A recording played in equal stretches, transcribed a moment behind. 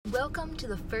Welcome to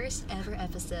the first ever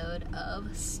episode of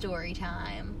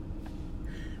Storytime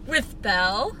with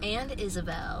Belle and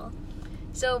Isabel.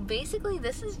 So basically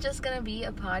this is just going to be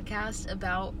a podcast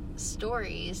about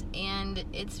stories, and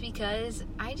it's because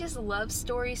I just love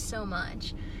stories so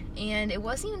much. And it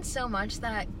wasn't even so much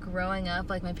that growing up,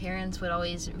 like, my parents would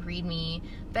always read me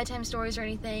bedtime stories or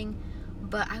anything,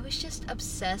 but I was just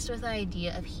obsessed with the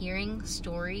idea of hearing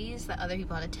stories that other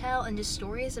people had to tell, and just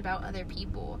stories about other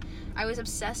people. I was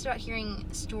obsessed about hearing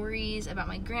stories about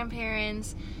my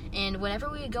grandparents, and whenever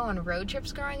we would go on road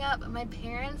trips growing up, my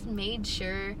parents made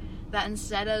sure that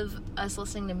instead of us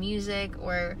listening to music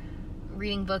or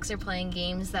reading books or playing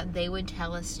games, that they would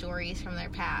tell us stories from their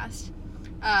past.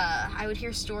 I would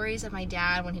hear stories of my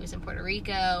dad when he was in Puerto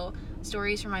Rico,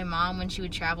 stories from my mom when she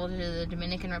would travel to the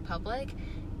Dominican Republic.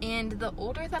 And the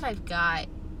older that I've got,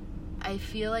 I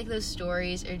feel like those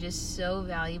stories are just so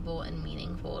valuable and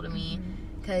meaningful to me.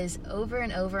 Because over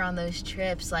and over on those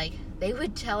trips, like, they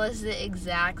would tell us the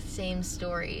exact same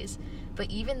stories.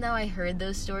 But even though I heard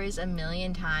those stories a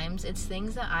million times, it's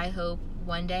things that I hope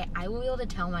one day I will be able to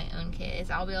tell my own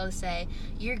kids. I'll be able to say,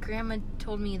 your grandma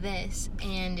told me this,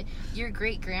 and your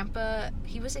great-grandpa,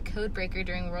 he was a code breaker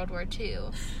during World War II.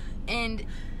 And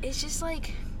it's just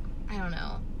like, I don't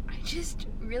know. I just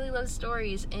really love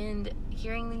stories, and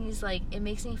hearing these, like, it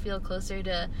makes me feel closer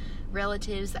to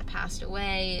relatives that passed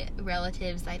away,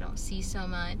 relatives that I don't see so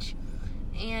much.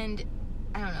 And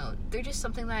I don't know, they're just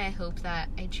something that I hope that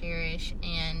I cherish,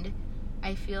 and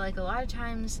I feel like a lot of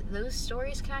times those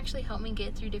stories can actually help me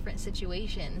get through different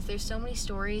situations. There's so many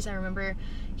stories I remember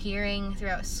hearing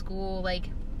throughout school. Like,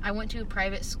 I went to a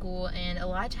private school, and a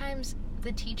lot of times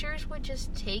the teachers would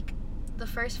just take the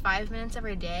first 5 minutes of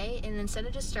our day, and instead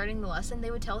of just starting the lesson,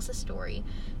 they would tell us a story.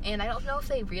 And I don't know if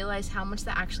they realized how much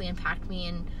that actually impact me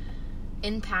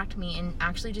and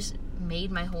actually just made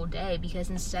my whole day,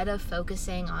 because instead of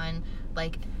focusing on,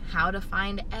 like, how to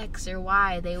find X or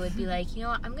Y, they would be like, you know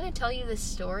what, I'm going to tell you this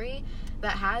story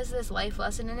that has this life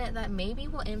lesson in it that maybe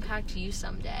will impact you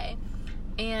someday.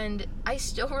 And I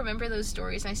still remember those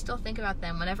stories, and I still think about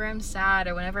them whenever I'm sad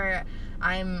or whenever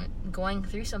I'm going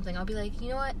through something. I'll be like, you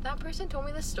know what, that person told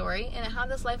me this story, and it had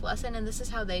this life lesson, and this is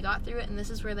how they got through it, and this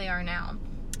is where they are now.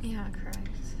 Yeah, correct.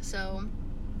 So,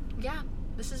 yeah,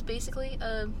 this is basically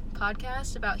a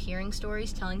podcast about hearing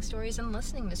stories, telling stories, and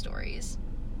listening to stories.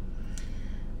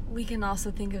 We can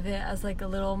also think of it as like a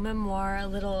little memoir, a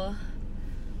little,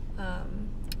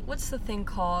 what's the thing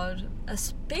called? A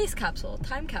space capsule,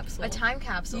 time capsule. A time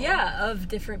capsule. Yeah, of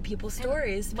different people's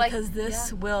stories, because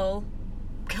this will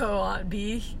go on,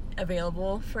 be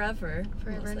available forever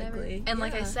and ever. And yeah.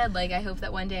 Like I said, like, I hope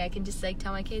that one day I can just, like,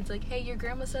 tell my kids, like, hey, your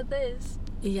grandma said this.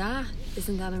 Yeah,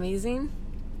 isn't that amazing?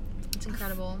 It's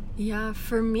incredible. Yeah,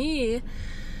 for me,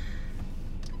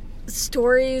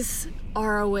 stories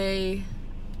are a way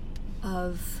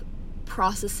of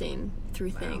processing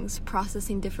through things,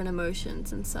 processing different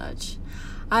emotions and such.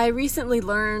 I recently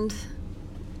learned,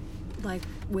 like,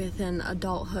 within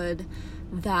adulthood,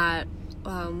 that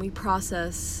we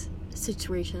process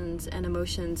situations and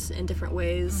emotions in different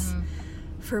ways.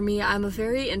 For me, I'm a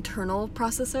very internal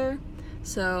processor,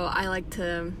 so I like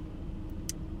to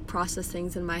process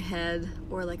things in my head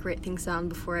or, like, write things down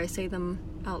before I say them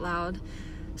out loud.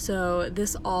 So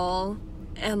this all,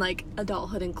 and, like,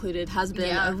 adulthood included, has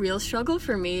been a real struggle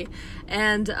for me.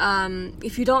 And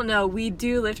if you don't know, we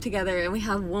do live together, and we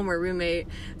have one more roommate.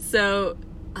 So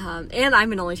and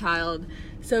I'm an only child,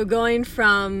 so going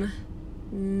from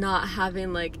not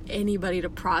having, like, anybody to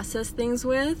process things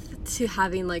with to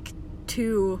having, like,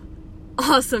 two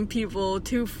awesome people,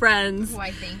 two friends.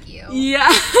 Why, thank you. Yeah.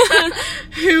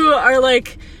 Who are,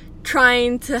 like,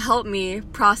 trying to help me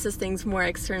process things more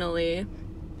externally.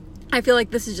 I feel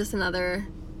like this is just another,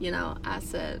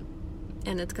 asset,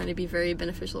 and it's going to be very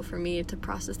beneficial for me to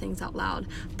process things out loud.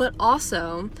 But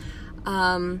also,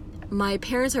 my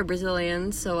parents are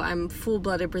Brazilian, so I'm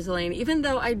full-blooded Brazilian, even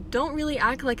though I don't really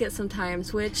act like it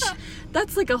sometimes, which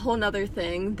that's, like, a whole nother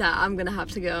thing that I'm going to have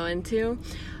to go into.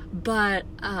 But,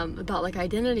 about, like,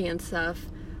 identity and stuff.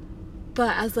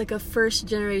 But as, like, a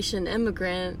first-generation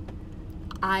immigrant,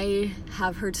 I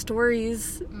have heard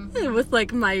stories with,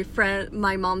 like, my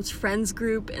mom's friends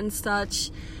group and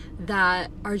such that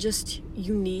are just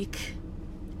unique.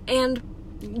 And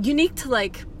unique to,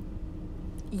 like,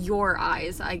 your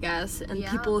eyes, I guess, and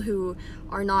people who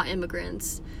are not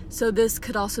immigrants. So this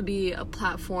could also be a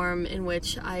platform in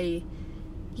which I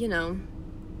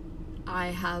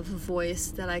have a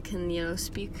voice that I can,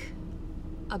 speak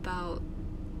about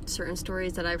certain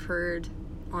stories that I've heard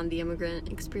on the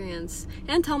immigrant experience,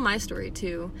 and tell my story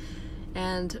too,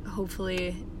 and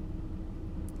hopefully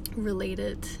relate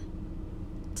it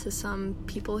to some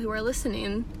people who are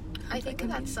listening. I think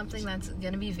that's something that's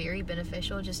going to be very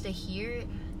beneficial, just to hear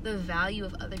the value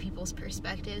of other people's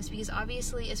perspectives, because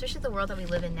obviously, especially the world that we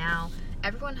live in now,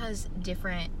 everyone has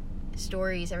different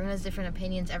stories, everyone has different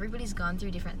opinions, everybody's gone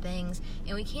through different things,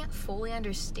 and we can't fully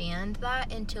understand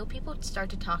that until people start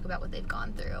to talk about what they've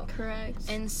gone through. Correct.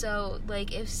 And so,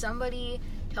 like, if somebody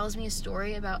tells me a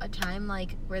story about a time,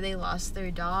 like, where they lost their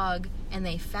dog and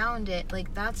they found it,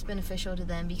 like, that's beneficial to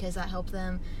them because that helped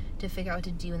them to figure out what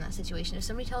to do in that situation. If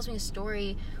somebody tells me a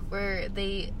story where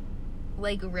they,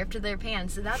 like, ripped their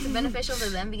pants, that's beneficial to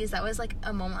them because that was, like,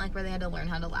 a moment, like, where they had to learn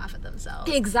how to laugh at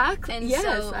themselves. Exactly. And yes,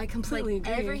 so, I completely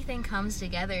like, agree. everything comes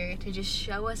together to just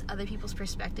show us other people's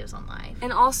perspectives on life.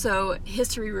 And also,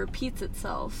 history repeats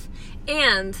itself.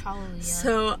 And Hallelujah.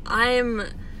 so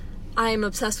I'm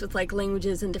obsessed with, like,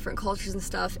 languages and different cultures and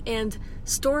stuff, and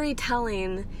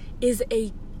storytelling is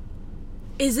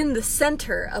in the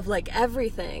center of, like,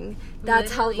 everything.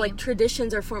 That's Literally. how, like,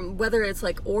 traditions are formed, whether it's,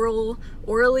 like,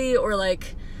 orally or,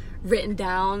 like, written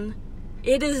down.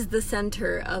 It is the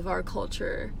center of our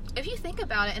culture. If you think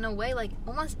about it, in a way, like,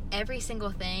 almost every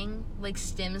single thing, like,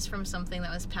 stems from something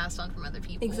that was passed on from other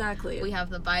people. Exactly. We have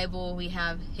the Bible, we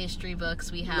have history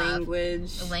books, we have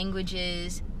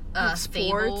languages, like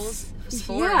fables, sports,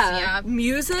 yeah.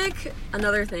 Music,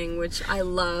 another thing which I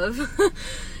love.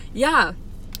 Yeah.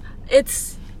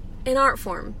 It's an art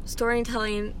form.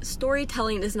 Storytelling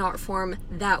is an art form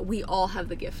that we all have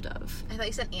the gift of. I thought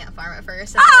you said ant farm at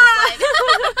first. And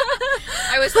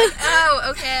I was like, oh,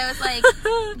 okay. I was like,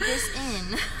 this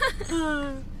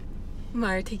in.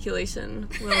 My articulation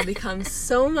will become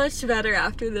so much better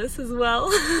after this as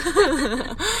well.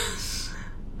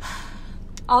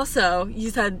 Also,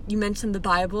 you mentioned the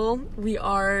Bible. We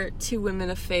are two women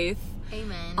of faith.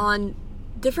 Amen. On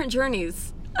different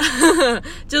journeys.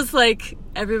 Just like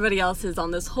everybody else is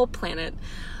on this whole planet.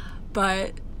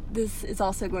 But this is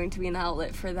also going to be an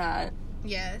outlet for that.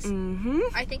 Yes. Mm-hmm.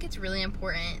 I think it's really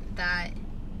important that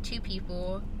two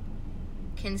people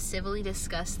can civilly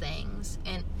discuss things,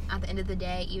 and at the end of the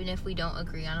day, even if we don't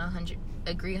agree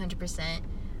 100%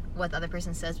 what the other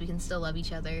person says, we can still love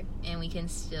each other, and we can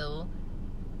still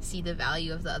see the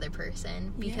value of the other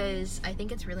person, because I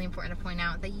think it's really important to point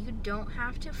out that you don't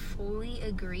have to fully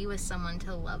agree with someone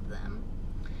to love them.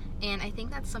 And I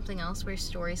think that's something else where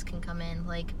stories can come in.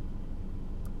 Like,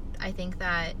 I think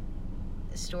that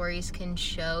stories can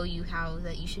show you how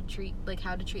to treat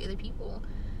other people,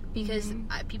 because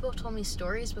people have told me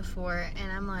stories before,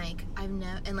 and I'm like,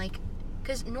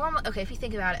 because normal, okay, if you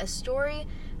think about it, a story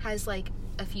has, like,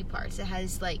 a few parts. It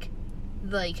has, like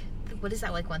what is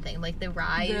that, like, one thing, like the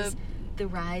rise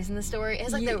in the story. It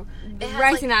has, like, the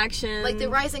rising action, like the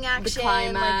rising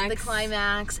action, like the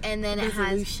climax, and then it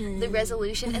has the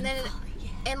resolution, and then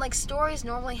and, like, stories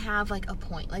normally have, like, a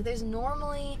point. Like, there's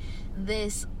normally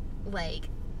this, like,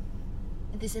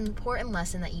 this important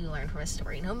lesson that you learn from a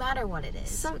story, no matter what it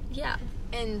is.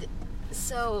 And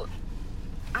so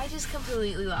I just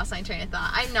completely lost my train of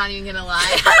thought. I'm not even gonna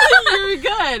lie. You're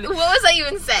good. What was I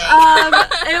even saying?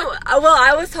 Well,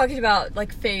 I was talking about,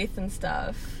 like, faith and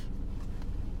stuff.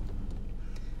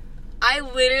 I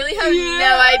literally have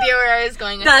no idea where I was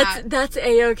going with that. That's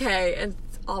A-okay. It's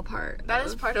all part. That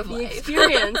is part of the life.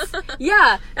 Experience.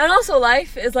 Yeah, and also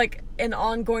life is, like, an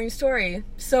ongoing story.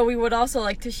 So we would also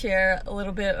like to share a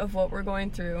little bit of what we're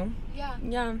going through. Yeah.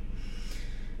 Yeah.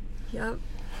 Yep.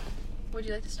 Would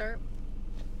you like to start?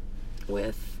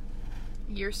 With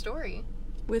your story.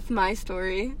 With my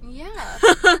story. Yeah.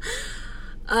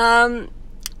 I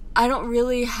don't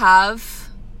really have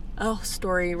a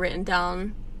story written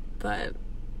down, but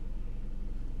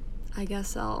I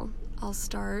guess I'll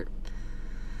start.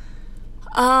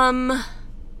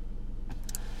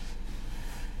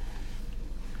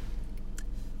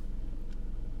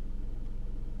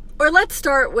 Or let's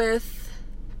start with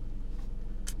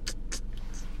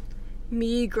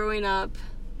me growing up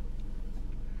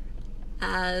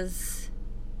as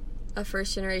a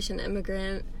first-generation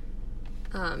immigrant,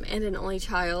 and an only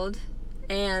child,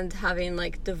 and having,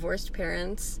 like, divorced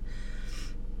parents.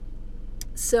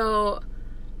 So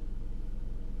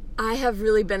I have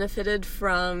really benefited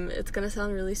from, it's gonna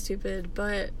sound really stupid,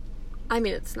 but I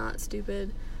mean, it's not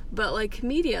stupid, but, like,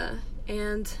 media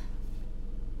and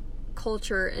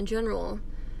culture in general,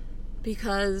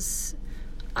 because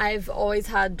I've always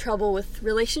had trouble with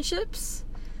relationships.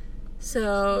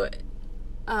 So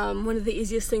one of the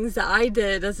easiest things that I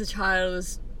did as a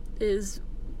child is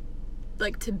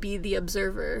like to be the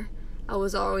observer. I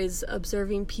was always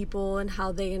observing people and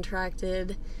how they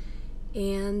interacted,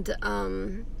 and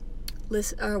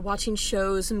watching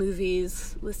shows,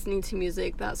 movies, listening to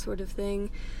music, that sort of thing.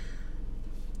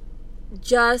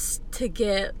 just to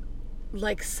get,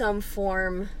 like, some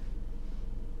form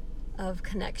of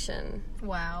connection.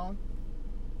 Wow.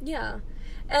 Yeah.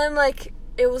 And, like,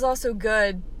 it was also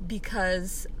good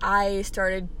because I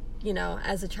started, you know,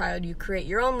 as a child, you create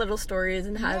your own little stories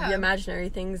and have the imaginary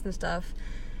things and stuff.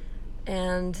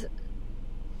 And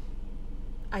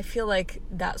I feel like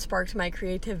that sparked my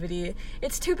creativity.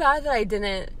 It's too bad that I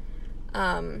didn't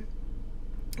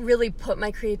really put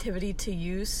my creativity to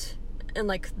use in,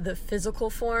 like, the physical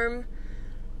form,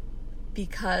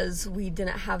 because we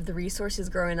didn't have the resources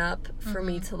growing up for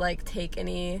me to, like, take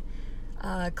any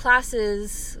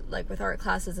classes, like, with art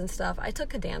classes and stuff. I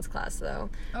took a dance class, though.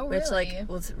 Oh, which, really? like,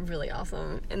 was really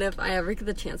awesome. And if I ever get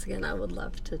the chance again, I would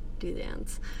love to do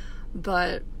dance.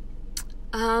 But,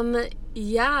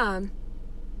 yeah.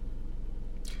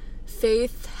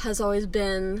 Faith has always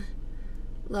been,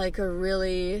 like, a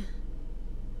really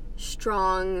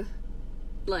strong,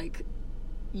 like,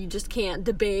 you just can't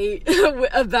debate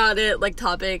about it, like,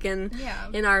 topic in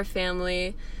our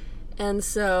family. And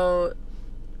so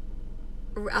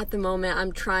at the moment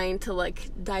I'm trying to, like,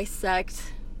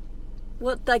 dissect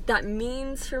what, like, that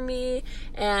means for me,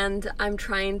 and I'm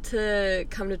trying to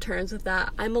come to terms with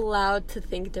that. I'm allowed to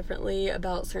think differently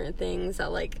about certain things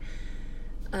that, like,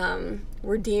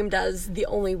 were deemed as the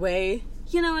only way,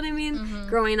 you know what I mean?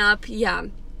 Growing up, yeah.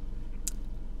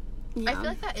 I feel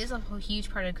like that is a whole huge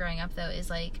part of growing up, though, is,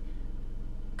 like,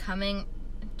 coming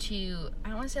to, I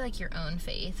don't want to say, like, your own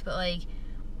faith, but, like,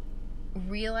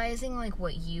 realizing, like,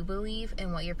 what you believe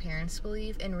and what your parents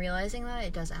believe, and realizing that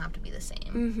it doesn't have to be the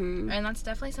same. And that's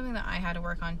definitely something that I had to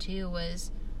work on, too,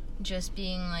 was just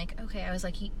being, like, okay, I was,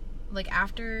 like,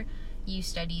 after you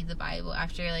study the Bible,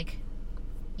 after, like,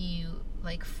 you,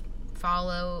 like,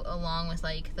 follow along with,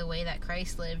 like, the way that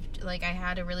Christ lived, like, I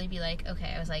had to really be, like,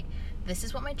 okay, I was, like, this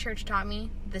is what my church taught me,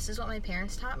 this is what my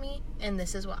parents taught me, and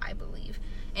this is what I believe.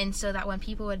 And so that when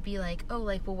people would be like, oh,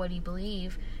 like, well, what do you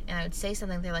believe? And I would say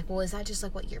something, they're like, well, is that just,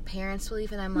 like, what your parents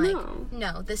believe? And I'm like,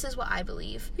 no, this is what I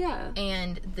believe. Yeah.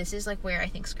 And this is, like, where I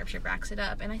think Scripture backs it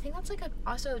up. And I think that's, like,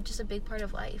 also just a big part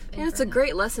of life. And it's a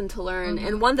great lesson to learn.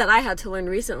 And one that I had to learn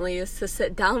recently is to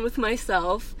sit down with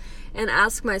myself and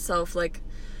ask myself, like,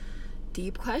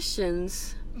 deep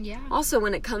questions. Yeah. Also,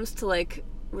 when it comes to, like,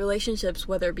 relationships,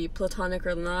 whether it be platonic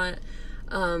or not,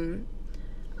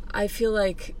 I feel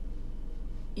like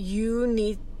you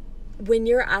need, when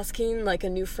you're asking, like, a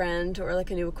new friend or, like,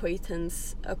 a new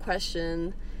acquaintance a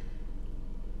question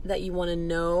that you want to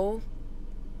know,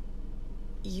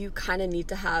 you kind of need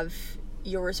to have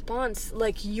your response,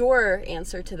 like, your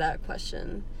answer to that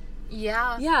question.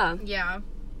 Yeah.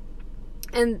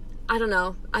 And I don't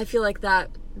know, I feel like that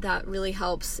really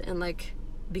helps in, like,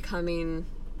 becoming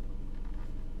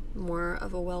more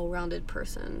of a well-rounded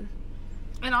person.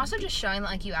 And also just showing that,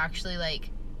 like, you actually, like,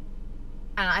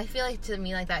 and I feel like, to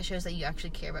me, like, that shows that you actually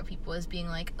care about people, as being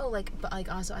like, oh, like, but,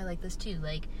 like, also I like this too,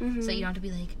 like, so you don't have to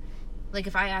be like,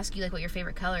 if I ask you, like, what your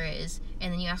favorite color is,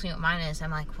 and then you ask me what mine is,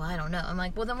 I'm like, well, I don't know. I'm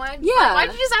like, well, then why did you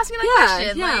just ask me that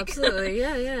question? Yeah, like, absolutely,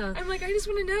 yeah. I'm like, I just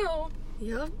want to know.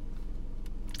 Yep.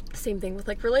 Same thing with,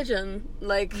 like, religion.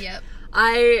 Like, yep.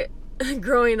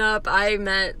 Growing up, I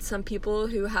met some people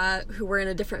who were in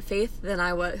a different faith than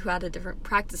I was, who had a different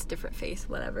faith,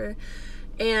 whatever.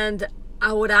 And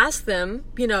I would ask them,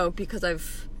 you know, because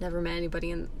I've never met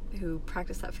anybody who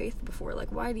practiced that faith before,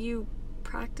 like, why do you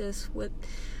practice what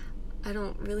I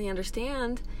don't really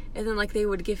understand? And then, like, they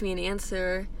would give me an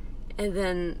answer, and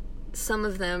then some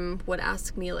of them would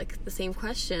ask me, like, the same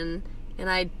question,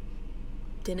 and I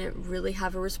didn't really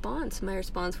have a response. My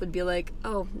response would be like,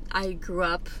 oh, I grew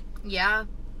up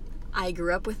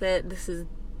with it. This is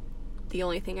the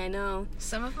only thing I know.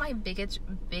 Some of my biggest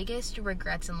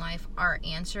regrets in life are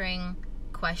answering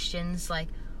questions like,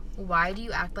 why do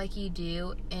you act like you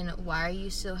do, and why are you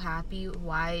so happy?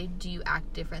 Why do you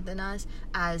act different than us?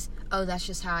 As, oh, that's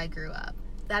just how I grew up.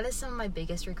 That is some of my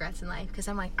biggest regrets in life, because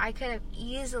I'm like, I could have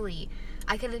easily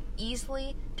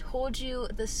told you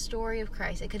the story of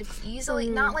Christ. I could have easily,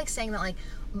 not like saying that, like,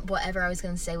 whatever I was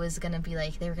going to say was going to be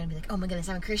like, they were going to be like, oh my goodness,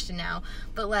 I'm a Christian now.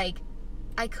 But, like,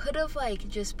 I could have, like,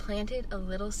 just planted a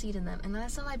little seed in them, and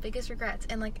that's some of my biggest regrets.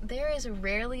 And, like, there is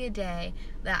rarely a day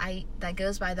that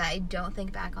goes by that I don't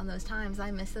think back on those times.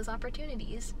 I miss those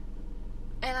opportunities.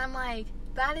 And I'm like,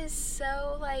 that is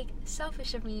so, like,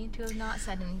 selfish of me to have not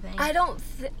said anything.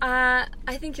 I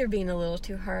think you're being a little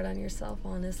too hard on yourself,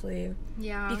 honestly.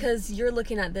 Yeah. Because you're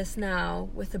looking at this now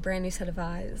with a brand new set of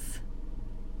eyes.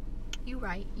 You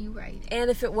right. And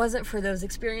if it wasn't for those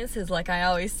experiences, like I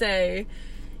always say,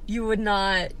 you would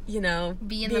not, you know,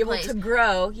 be able to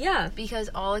grow. Yeah. Because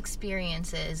all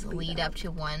experiences lead up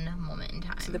to one moment in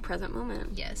time. To the present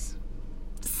moment. Yes.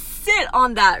 sit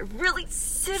on that. Really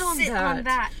sit on Sit that. on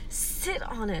that. Sit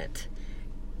on it.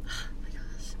 Oh my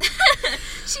gosh.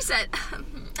 She said.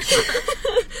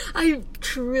 I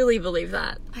truly believe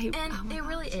that. It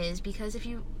really is, because if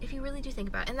you really do think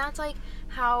about it, and that's like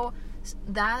how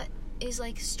that is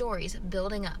like stories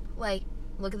building up. Like,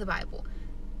 look at the Bible.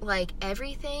 Like,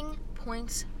 everything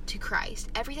points to Christ.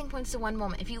 Everything points to one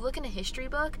moment. If you look in a history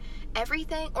book,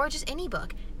 everything, or just any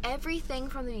book, everything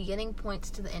from the beginning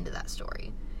points to the end of that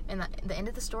story. And the end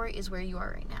of the story is where you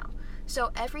are right now.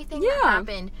 So everything that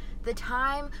happened, the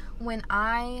time when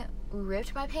I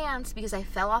ripped my pants because I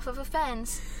fell off of a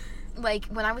fence, like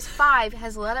when I was 5,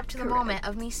 has led up to the moment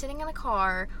of me sitting in a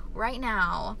car right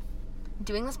now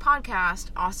doing this podcast,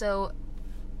 also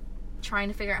trying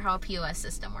to figure out how a POS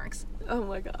system works. Oh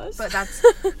my gosh. But that's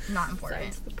not important.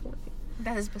 Besides the point.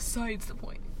 That is besides the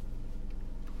point.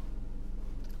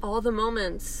 All the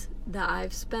moments that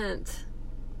I've spent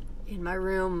in my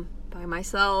room by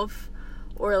myself,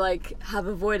 or like have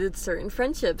avoided certain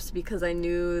friendships because I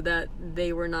knew that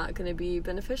they were not going to be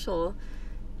beneficial,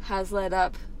 has led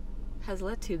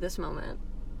to this moment.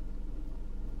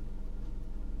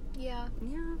 Yeah.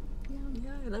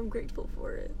 Yeah, and I'm grateful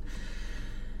for it.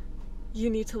 You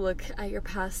need to look at your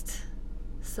past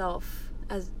self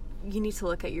as you need to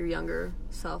look at your younger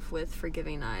self with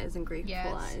forgiving eyes and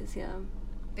grateful eyes. Yeah.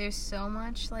 There's so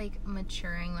much like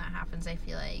maturing that happens, I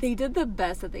feel like. They did the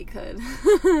best that they could.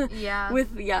 Yeah.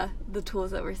 With the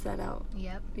tools that were set out.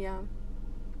 Yep. Yeah.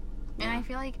 And I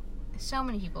feel like so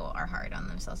many people are hard on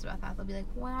themselves about that. They'll be like,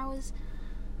 when I was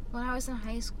in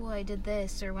high school I did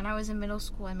this, or when I was in middle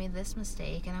school I made this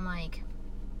mistake, and I'm like,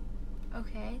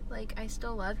 okay, like, I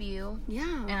still love you.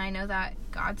 Yeah. And I know that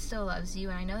God still loves you,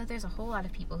 and I know that there's a whole lot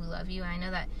of people who love you, and I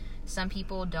know that some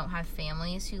people don't have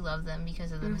families who love them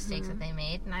because of the mistakes that they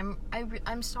made, and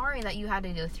I'm sorry that you had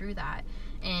to go through that,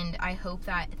 and I hope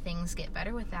that things get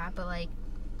better with that, but like,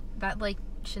 that like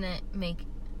shouldn't make,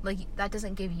 like, that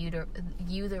doesn't give you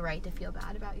the right to feel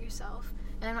bad about yourself.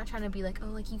 And I'm not trying to be like, oh,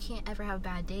 like, you can't ever have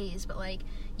bad days, but like,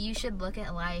 you should look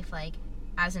at life like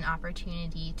as an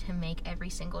opportunity to make every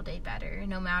single day better,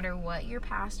 no matter what your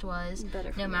past was,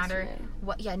 no matter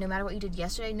what you did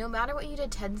yesterday, no matter what you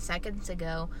did 10 seconds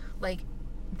ago. Like,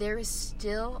 there is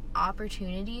still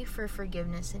opportunity for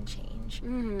forgiveness and change.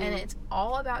 And it's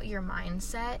all about your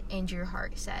mindset and your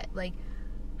heart set. Like,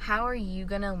 how are you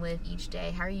gonna live each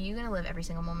day? How are you gonna live every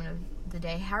single moment of the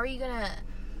day? How are you gonna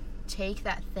take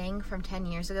that thing from 10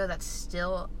 years ago that's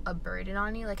still a burden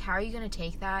on you? Like, how are you going to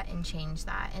take that and change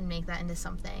that and make that into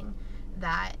something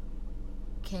that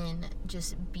can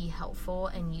just be helpful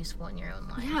and useful in your own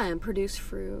life? Yeah, and produce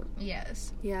fruit.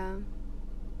 Yes. Yeah.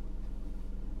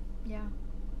 Yeah.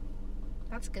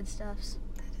 That's good stuff.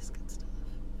 That is good stuff.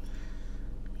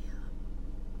 Yeah.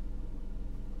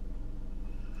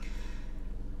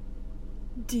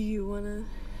 Do you want to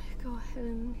go ahead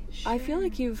and... Sure. I feel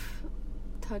like you've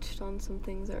touched on some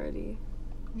things already.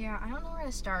 Yeah, I don't know where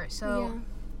to start. So,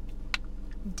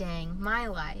 dang, my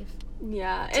life.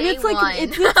 Yeah, and Day it's like one.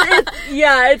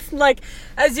 it's like,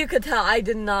 as you could tell, I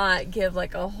did not give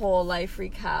like a whole life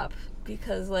recap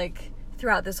because like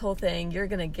throughout this whole thing, you're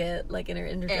gonna get like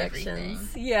interjections.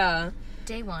 Everything. Yeah.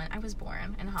 Day 1, I was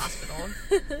born in a hospital.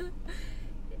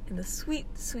 In the sweet,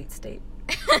 sweet state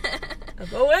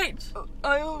of OH.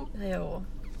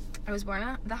 I was born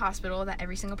at the hospital that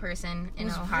every single person in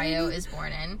Ohio is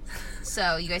born in.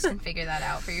 So you guys can figure that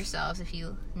out for yourselves if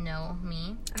you know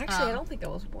me. Actually, I don't think I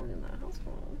was born in that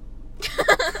hospital.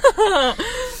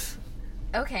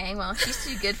 Okay, well, she's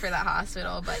too good for that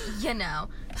hospital, but you know.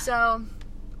 So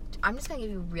I'm just going to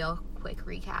give you a real quick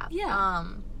recap. Yeah.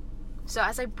 So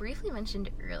as I briefly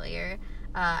mentioned earlier,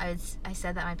 I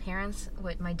said that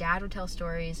my dad would tell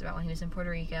stories about when he was in Puerto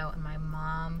Rico, and my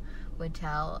mom would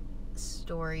tell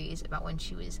stories about when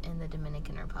she was in the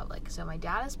Dominican Republic. So my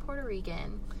dad is Puerto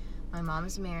Rican, my mom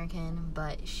is American,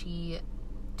 but she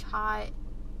taught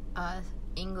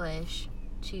English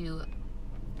to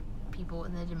people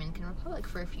in the Dominican Republic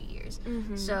for a few years.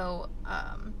 So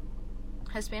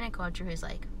Hispanic culture has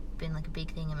like been like a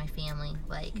big thing in my family,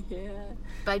 like,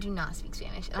 but I do not speak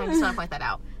Spanish, and I just want to point that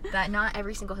out, that not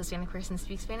every single Hispanic person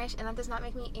speaks Spanish, and that does not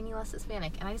make me any less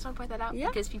Hispanic, and I just want to point that out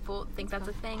because people think that's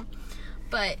a thing.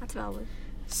 But that's valid.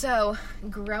 So,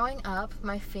 growing up,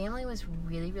 my family was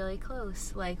really, really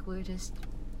close. Like, we were just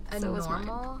a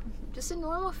normal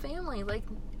family. Like,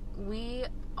 we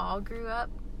all grew up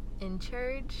in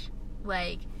church.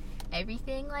 Like,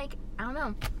 everything, like, I don't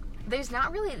know.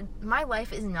 My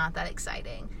life is not that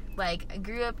exciting. Like, I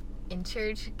grew up in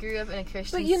church, grew up in a Christian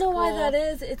school. But you know why that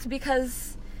is? It's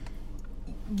because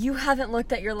you haven't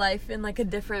looked at your life in like a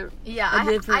different way. I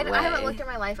haven't looked at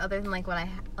my life other than like what I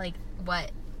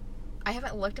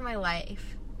haven't looked at my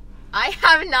life. I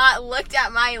have not looked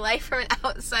at my life from an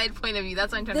outside point of view.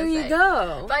 That's what I'm trying to say. There you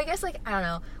go. But I guess, like, I don't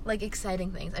know, like,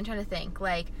 exciting things. I'm trying to think.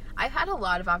 Like, I've had a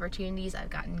lot of opportunities. I've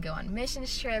gotten to go on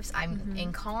missions trips. I'm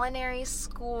in culinary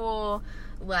school.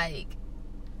 Like,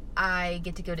 I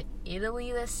get to go to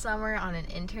Italy this summer on an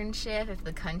internship if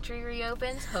the country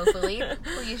reopens. Hopefully.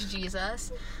 Please,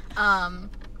 Jesus.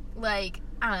 Like,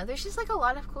 I don't know. There's just, like, a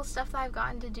lot of cool stuff that I've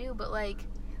gotten to do. But, like,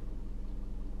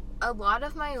 a lot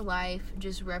of my life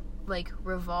just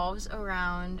revolves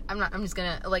around, a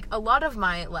lot of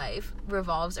my life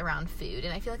revolves around food,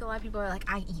 and I feel like a lot of people are like,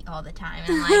 I eat all the time,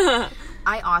 and like,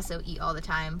 I also eat all the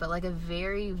time, but like a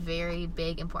very, very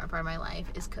big, important part of my life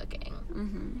is cooking,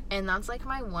 and that's like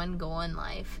my one goal in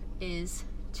life, is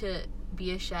to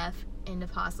be a chef and to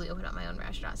possibly open up my own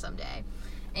restaurant someday,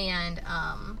 and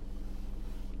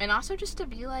also just to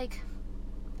be like,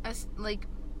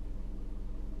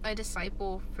 a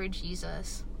disciple for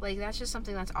Jesus. Like, that's just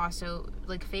something that's also,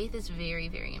 like, faith is very,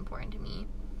 very important to me,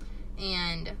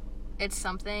 and it's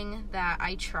something that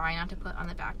I try not to put on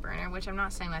the back burner, which I'm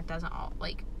not saying that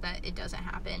that it doesn't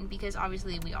happen, because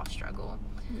obviously we all struggle,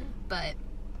 but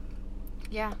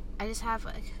yeah, I just have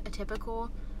like a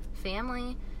typical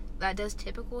family that does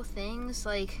typical things,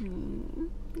 like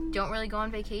don't really go on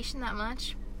vacation that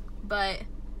much, but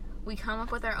we come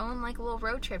up with our own like little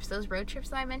road trips. Those road trips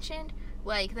that I mentioned,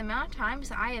 like, the amount of times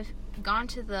that I have gone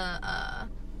to the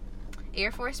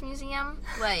Air Force Museum,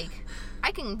 like,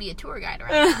 I can be a tour guide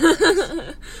around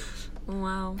that.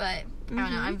 Wow. But, I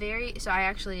don't know, I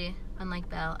actually, unlike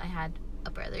Belle, I had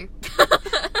a brother.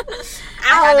 I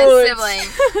had a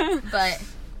sibling. But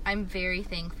I'm very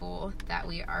thankful that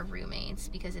we are roommates,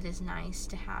 because it is nice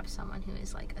to have someone who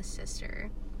is, like, a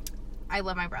sister. I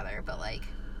love my brother, but, like,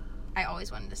 I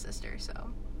always wanted a sister,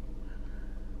 so...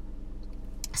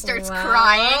 Starts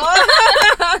crying.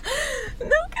 No,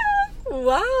 God.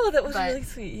 Wow, that was really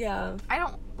sweet. Yeah. I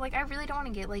really don't want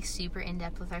to get like super in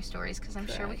depth with our stories, because I'm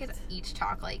sure we could each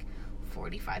talk like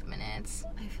 45 minutes.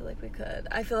 I feel like we could.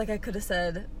 I feel like I could have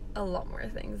said a lot more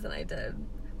things than I did,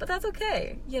 but that's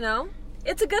okay. You know,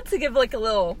 it's good to give like a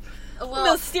little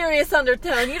mysterious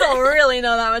undertone. You don't really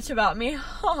know that much about me.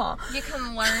 You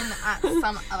can learn at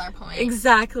some other point.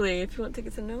 Exactly. If you want to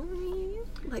get to know me.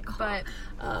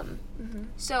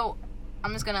 So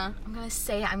I'm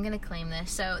gonna claim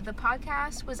this. So the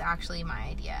podcast was actually my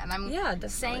idea, and I'm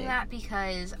saying that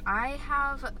because I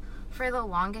have, for the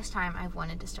longest time, I've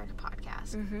wanted to start a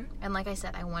podcast, and like I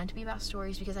said, I want it to be about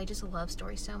stories, because I just love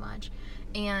stories so much.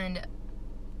 And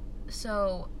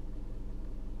so,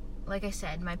 like I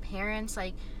said, my parents,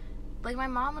 like my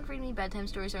mom would read me bedtime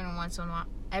stories every once in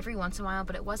a while,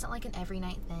 but it wasn't like an every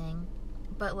night thing.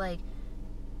 But like,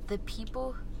 the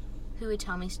people who would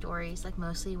tell me stories, like,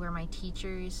 mostly were my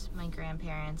teachers, my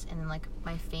grandparents, and then like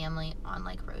my family on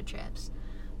like road trips.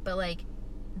 But like,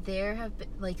 there have been,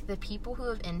 like, the people who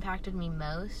have impacted me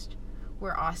most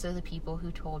were also the people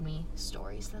who told me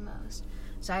stories the most.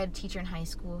 So I had a teacher in high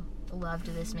school, loved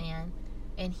this man,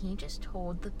 and he just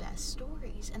told the best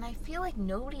stories, and I feel like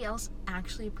nobody else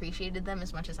actually appreciated them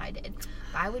as much as I did.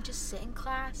 I would just sit in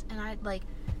class, and I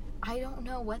don't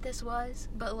know what this was,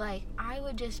 but like, I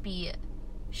would just be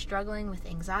struggling with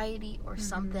anxiety or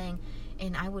something,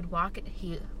 and I would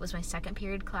he was my second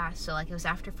period class, so like, it was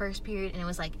after first period, and it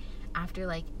was like after,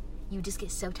 like, you just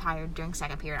get so tired during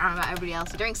second period. I don't know about everybody else,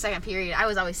 but during second period, I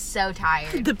was always so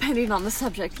tired. Depending on the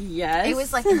subject, yes. It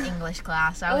was like an English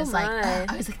class, so I was like, I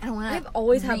don't want to. I've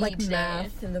always had like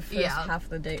math in the first half of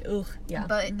the day. Ugh, yeah.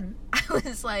 But I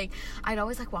was like, I'd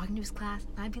always like walk into his class,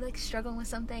 and I'd be like struggling with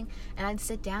something, and I'd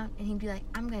sit down, and he'd be like,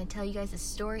 I'm gonna tell you guys a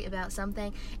story about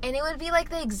something, and it would be like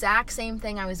the exact same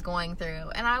thing I was going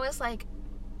through, and I was like,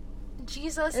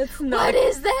 Jesus, what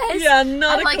is this? Yeah,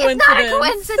 not a coincidence. It's not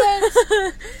a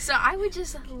coincidence. So I would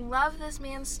just love this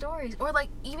man's stories. Or, like,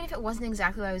 even if it wasn't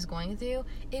exactly what I was going through,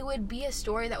 it would be a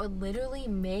story that would literally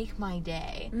make my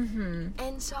day.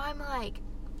 And so I'm, like,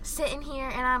 sitting here,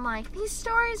 and I'm like, these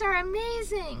stories are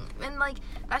amazing. And, like,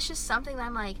 that's just something that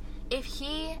I'm, like, if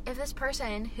this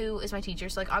person who is my teacher,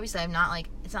 so, like, obviously I'm not, like,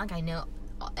 it's not like I know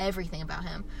everything about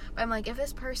him, but I'm like, if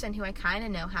this person who I kind of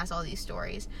know has all these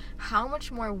stories, how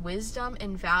much more wisdom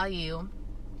and value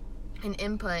and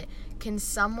input can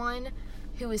someone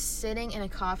who is sitting in a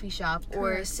coffee shop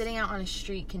or sitting out on a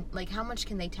street, how much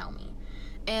can they tell me?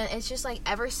 And it's just like,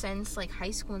 ever since like high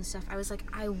school and stuff, I was like,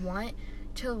 I want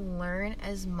to learn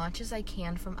as much as I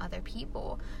can from other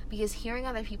people, because hearing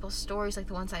other people's stories, like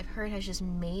the ones I've heard, has just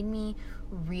made me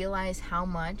realize how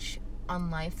much on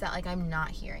life that, like, I'm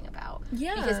not hearing about.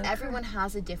 Yeah. Because everyone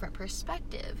has a different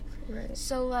perspective. Right.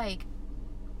 So, like,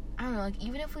 I don't know, like,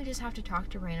 even if we just have to talk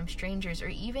to random strangers, or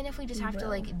even if we just have to,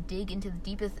 like, dig into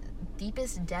the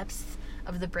deepest depths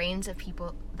of the brains of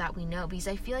people that we know, because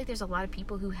I feel like there's a lot of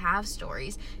people who have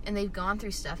stories, and they've gone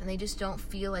through stuff, and they just don't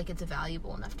feel like it's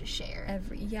valuable enough to share.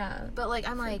 But, like,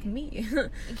 I'm like me.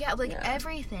 yeah, like,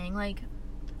 everything, like,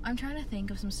 I'm trying to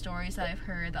think of some stories that I've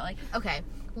heard that, like, okay,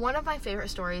 one of my favorite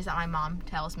stories that my mom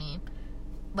tells me,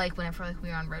 like, whenever, like, we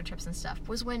were on road trips and stuff,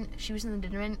 was when she was in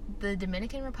the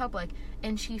Dominican Republic,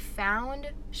 and she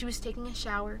was taking a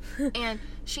shower, and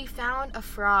she found a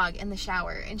frog in the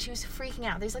shower, and she was freaking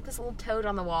out. There's, like, this little toad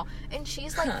on the wall, and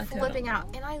she's, like, flipping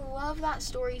out, and I love that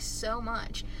story so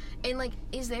much. And, like,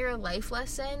 is there a life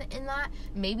lesson in that?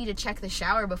 Maybe to check the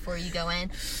shower before you go in,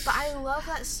 but I love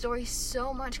that story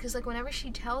so much, because, like, whenever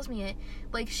she tells me it,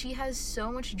 like, she has so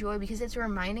much joy, because it's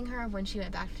reminding her of when she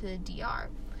went back to the DR.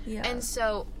 Yeah. And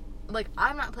so, like,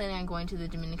 I'm not planning on going to the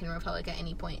Dominican Republic at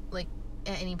any point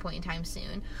in time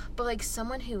soon. But, like,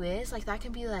 someone who is, like, that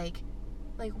can be, like,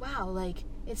 wow, like,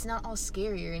 it's not all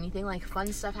scary or anything. Like,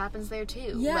 fun stuff happens there,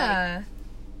 too. Yeah. Like,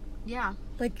 yeah.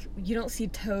 Like, you don't see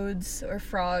toads or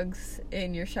frogs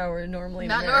in your shower normally in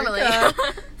Not America.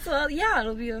 normally. So, yeah,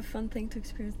 it'll be a fun thing to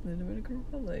experience in the Dominican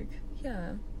Republic.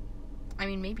 Yeah. I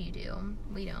mean, maybe you do.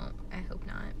 We don't. I hope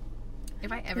not.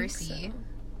 If I ever see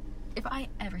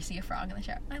a frog in the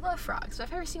shower. I love frogs, so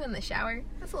if I ever see one in the shower,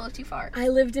 that's a little too far. I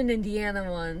lived in Indiana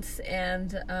once,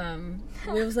 and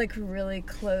it was, like, really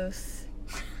close.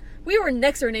 We were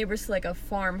next door neighbors to, like, a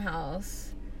farmhouse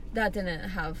that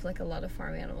didn't have, like, a lot of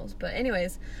farm animals. But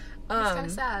anyways, It's kind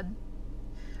of sad.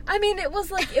 I mean, it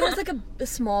was like a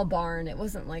small barn. It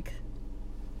wasn't like,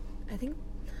 I think,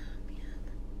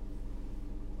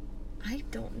 I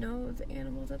don't know the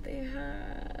animals that they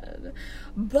had.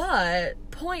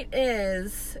 But point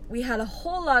is, we had a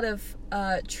whole lot of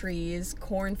trees,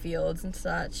 cornfields and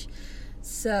such.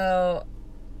 So,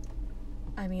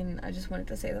 I mean, I just wanted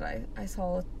to say that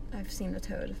I've seen a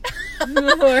toad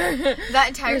before. That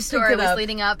entire story was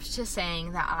leading up to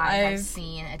saying that I've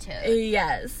seen a toad.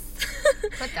 Yes.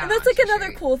 And that's, like,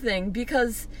 another cool thing,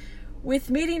 because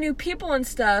with meeting new people and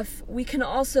stuff, we can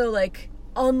also, like,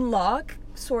 unlock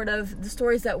sort of the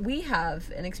stories that we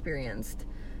have and experienced.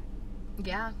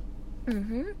 Yeah.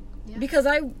 Mm-hmm. Yeah. Because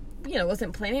I,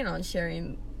 wasn't planning on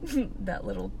sharing that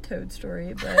little toad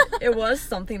story, but it was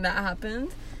something that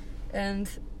happened, and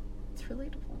it's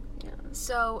relatable. Yeah.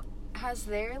 So,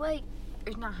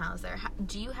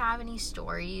 do you have any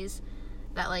stories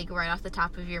that, like, right off the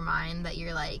top of your mind that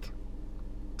you're like,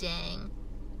 dang,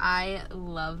 I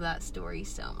love that story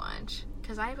so much?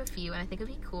 Because I have a few, and I think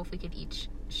it'd be cool if we could each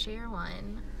share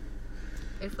one.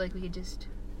 If, like, we could just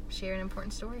share an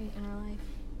important story in our life.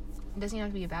 It doesn't even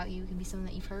have to be about you. It can be something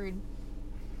that you've heard.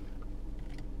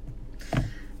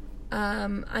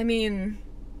 I mean,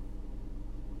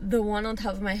 the one on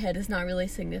top of my head is not really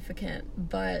significant,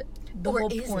 but the whole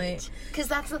point, because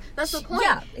that's the point.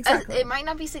 Yeah, exactly. It might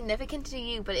not be significant to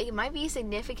you, but it might be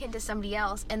significant to somebody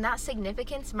else, and that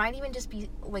significance might even just be,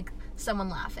 like, someone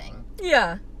laughing.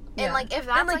 Yeah. And, like, if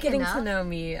that's, and, like, getting enough, to know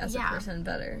me as a person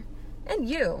better. And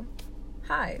you.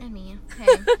 Hi. And me.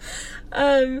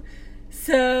 Hey.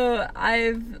 So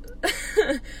I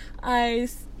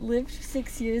lived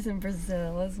 6 years in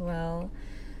Brazil as well,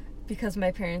 because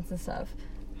my parents and stuff.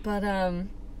 But,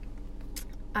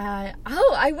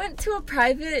 I went to a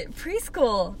private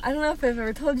preschool. I don't know if I've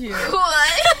ever told you.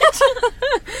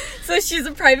 What? So she's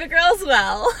a private girl as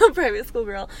well. A private school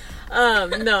girl. No,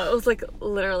 it was, like,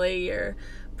 literally a year.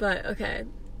 But, okay.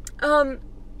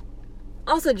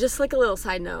 Also, just, like, a little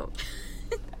side note.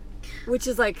 Which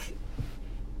is, like,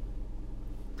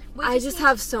 I just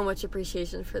have so much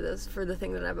appreciation for the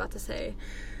thing that I'm about to say.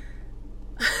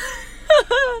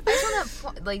 I just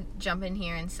want to, like, jump in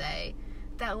here and say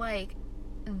that, like,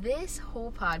 this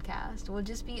whole podcast will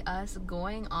just be us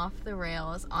going off the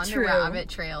rails on the rabbit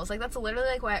trails. Like, that's literally,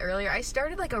 like, why earlier I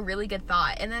started, like, a really good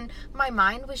thought, and then my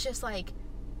mind was just like,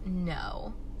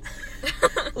 no.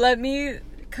 Let me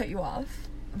cut you off.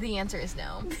 The answer is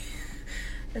no.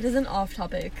 It is an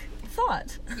off-topic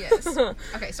thought. Yes.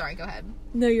 Okay, sorry, go ahead.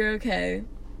 No, you're okay.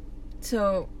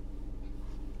 So,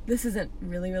 this isn't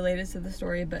really related to the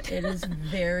story, but it is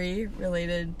very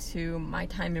related to my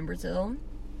time in Brazil.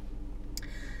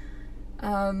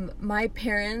 My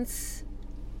parents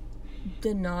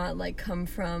did not, like, come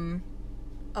from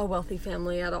a wealthy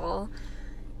family at all.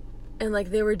 And, like,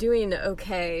 they were doing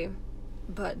okay,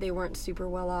 but they weren't super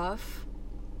well off.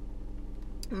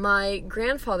 My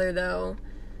grandfather, though,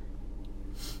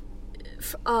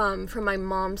 from my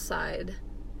mom's side,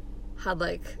 had,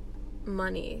 like,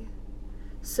 money.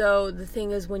 So the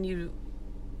thing is, when you,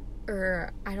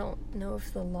 or I don't know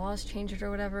if the laws changed or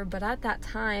whatever, but at that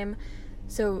time,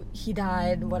 so he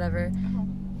died, whatever. Oh.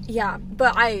 Yeah,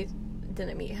 but I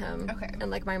didn't meet him. Okay.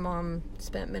 And, like, my mom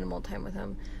spent minimal time with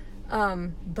him.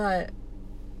 But,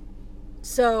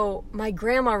 so my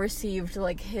grandma received,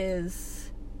 like, his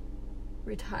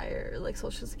like,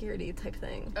 Social Security type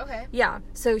thing. Okay. Yeah,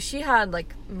 so she had,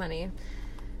 like, money.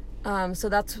 So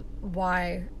that's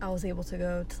why I was able to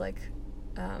go to, like,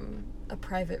 a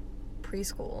private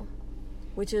preschool,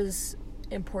 which is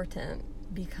important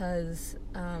because,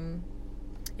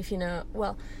 if you know,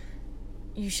 well,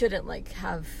 you shouldn't, like,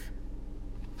 have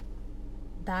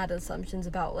bad assumptions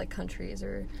about, like, countries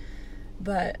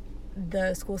but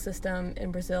the school system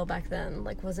in Brazil back then,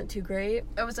 like, wasn't too great.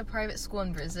 It was a private school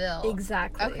in Brazil.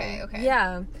 Exactly. Okay.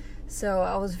 Yeah. So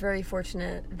I was very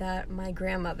fortunate that my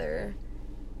grandmother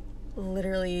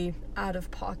literally out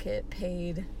of pocket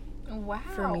paid Wow.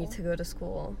 for me to go to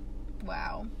school.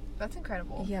 Wow. That's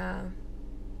incredible. Yeah.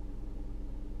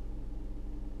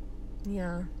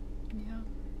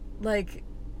 Like,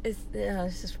 it's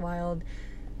just wild.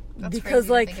 That's because, crazy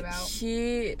to like,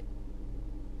 think about.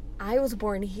 I was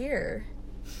born here.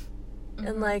 Mm-hmm.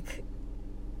 And, like,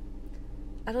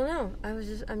 I don't know.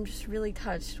 I'm just really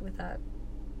touched with that.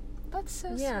 That's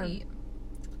so Yeah. sweet.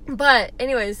 But,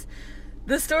 anyways,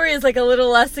 the story is, like, a little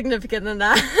less significant than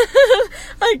that.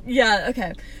 Like, yeah,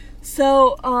 okay.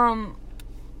 So,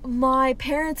 my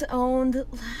parents owned,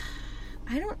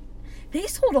 they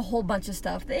sold a whole bunch of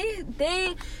stuff.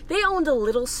 They owned a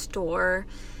little store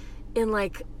in,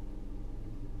 like,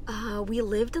 we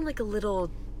lived in, like, a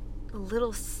little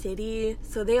city,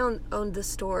 so they owned the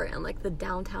store in, like, the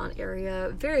downtown area,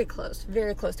 very close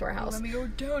to our house. Let me go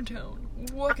downtown,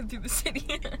 walking through the city.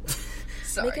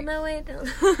 Sorry. Making my way down.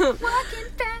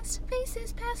 Walking fast,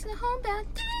 faces passing the homebound.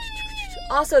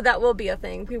 Also, that will be a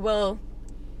thing. We will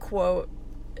quote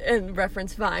and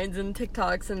reference Vines and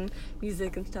TikToks and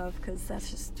music and stuff, because that's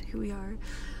just who we are.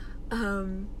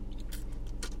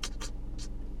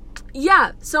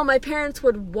 Yeah, so my parents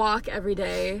would walk every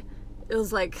day. It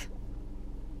was like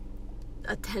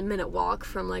a 10-minute walk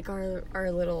from, like,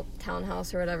 our little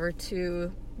townhouse or whatever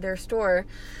to their store.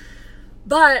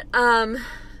 But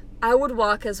I would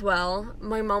walk as well.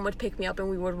 My mom would pick me up and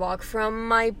we would walk from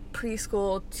my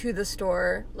preschool to the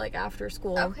store, like, after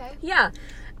school. Okay. Yeah.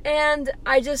 And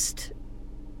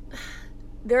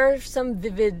there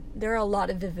are a lot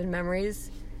of vivid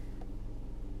memories.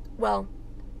 Well,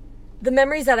 the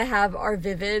memories that I have are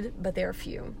vivid, but they are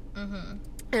few. Mm-hmm.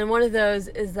 And one of those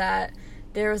is that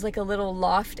there was, like, a little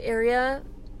loft area,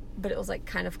 but it was, like,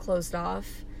 kind of closed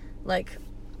off, like,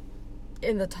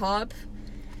 in the top.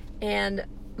 And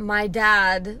my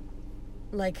dad,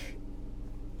 like,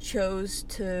 chose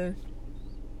to,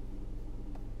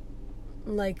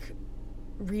 like,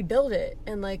 rebuild it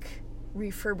and, like,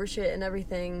 refurbish it and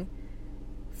everything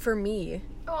for me.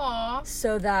 Aww.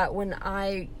 So that when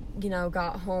I,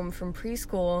 got home from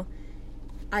preschool,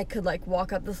 I could, like,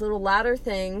 walk up this little ladder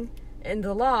thing in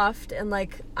the loft, and,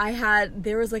 like,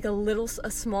 there was, like, a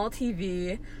small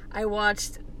TV. I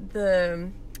watched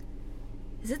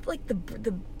is it, like,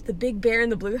 the Big Bear in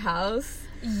the Blue House?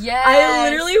 Yes. I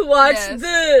literally watched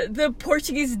the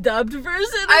Portuguese dubbed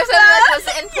version of I was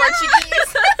in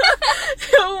Portuguese.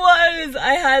 It was.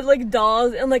 I had, like,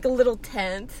 dolls and, like, a little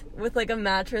tent with, like, a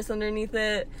mattress underneath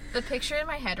it. The picture in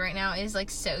my head right now is,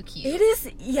 like, so cute. It is,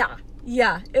 yeah,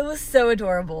 it was so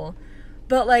adorable.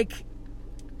 But, like,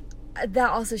 that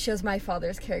also shows my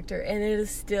father's character, and it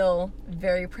is still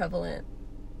very prevalent,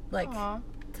 like, Aww.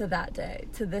 to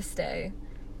this day.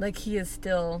 Like, he is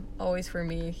still always for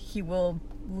me. He will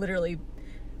literally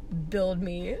build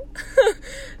me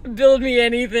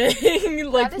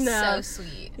anything. Like, that is now. so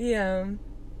sweet. Yeah.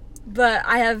 But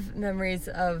I have memories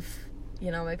of,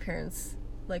 my parents,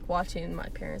 like, watching my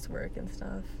parents work and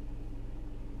stuff.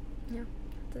 Yeah,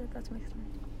 that's my story.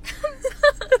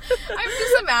 I'm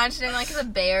just imagining, like, the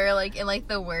bear, like, and, like,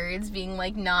 the words being,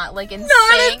 like, not, like, in Not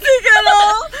sync. in sync at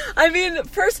all. I mean,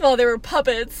 first of all, they were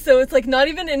puppets, so it's, like, not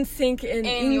even in sync in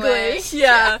English.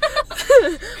 Yeah.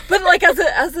 But, like, as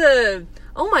a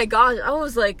oh my gosh, I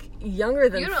was, like, younger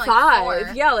than 5. Like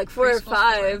 4. Yeah, like 4 or Preschool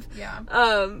 5. 4. Yeah.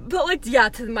 But, like, yeah,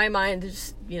 to my mind, it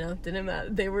just, didn't matter.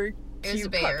 They were It was cute a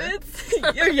bear. puppets.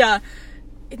 Yeah.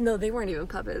 No, they weren't even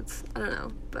puppets. I don't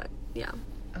know, but yeah.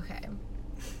 Okay.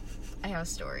 I have a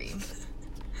story.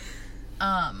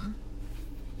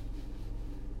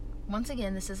 Once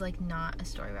again, this is, like, not a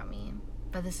story about me,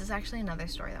 but this is actually another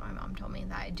story that my mom told me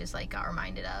that I just, like, got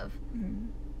reminded of. Mm-hmm.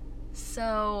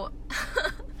 So,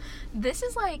 this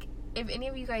is, like, if any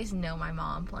of you guys know my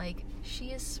mom, like,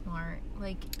 she is smart.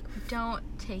 Like, don't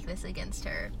take this against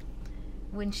her.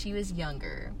 When she was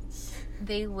younger,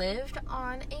 they lived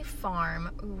on a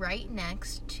farm right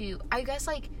next to, I guess,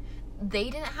 like, they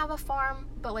didn't have a farm,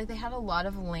 but, like, they had a lot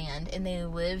of land, and they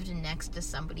lived next to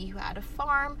somebody who had a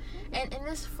farm, and in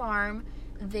this farm,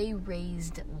 they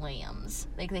raised lambs.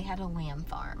 Like, they had a lamb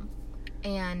farm,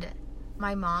 and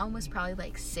my mom was probably,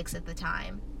 like, 6 at the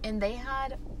time, and they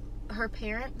had, her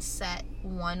parents set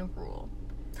one rule.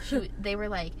 They were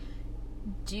like,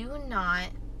 do not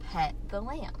pet the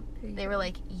lamb. They were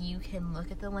like, you can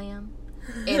look at the lamb.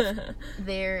 If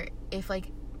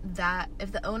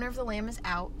the owner of the lamb is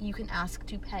out, you can ask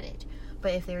to pet it.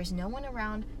 But if there is no one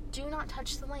around, do not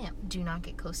touch the lamb. Do not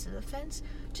get close to the fence.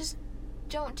 Just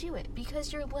don't do it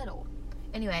because you're little.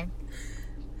 Anyway,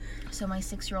 so my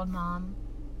 6-year-old mom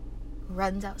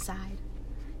runs outside.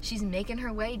 She's making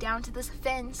her way down to this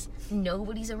fence.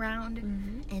 Nobody's around.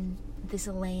 Mm-hmm. And this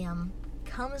lamb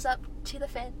comes up to the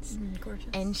fence. Gorgeous.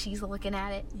 And she's looking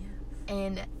at it. Yes.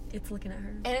 And it's looking at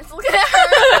her.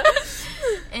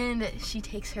 And she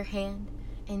takes her hand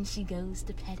and she goes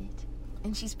to pet it.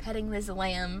 And she's petting this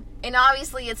lamb. And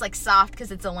obviously it's, like, soft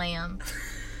because it's a lamb.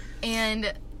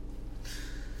 And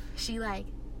she, like,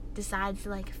 decides to,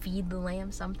 like, feed the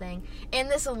lamb something.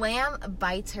 And this lamb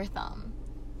bites her thumb.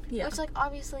 Yeah. Which, like,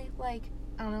 obviously, like,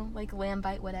 I don't know, like, lamb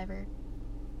bite, whatever.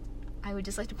 I would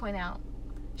just like to point out,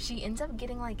 she ends up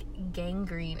getting, like,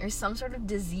 gangrene or some sort of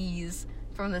disease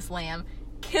from this lamb.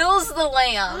 Kills the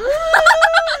lamb.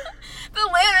 The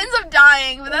lamb ends up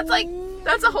dying, but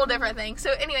that's a whole different thing.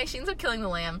 So, anyway, she ends up killing the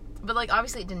lamb. But, like,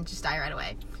 obviously it didn't just die right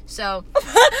away. So...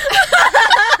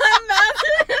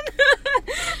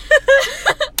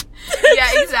 Yeah,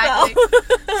 exactly.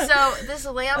 So this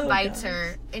lamb bites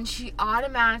her, and she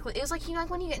automatically, it was like, you know, like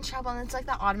when you get in trouble and it's like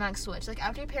that automatic switch, like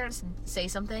after your parents say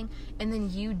something and then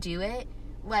you do it,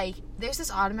 like there's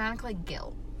this automatic like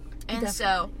guilt. And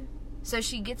definitely. so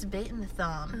she gets bit in the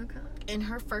thumb, and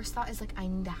her first thought is like, I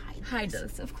need to hide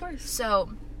this, of course.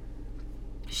 So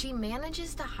she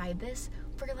manages to hide this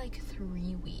for like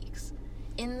 3 weeks.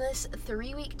 In this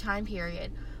 3-week time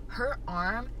period, her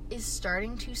arm is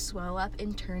starting to swell up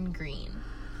and turn green.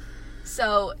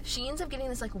 So she ends up getting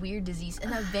this like weird disease,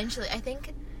 and eventually, I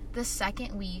think the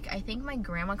second week, I think my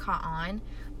grandma caught on,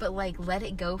 but like let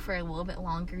it go for a little bit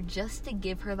longer just to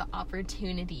give her the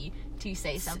opportunity to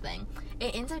say something.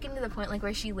 It ends up getting to the point like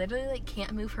where she literally like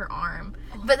can't move her arm,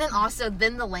 but then also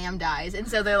the lamb dies, and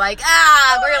so they're like,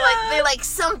 they're like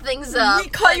something's up. We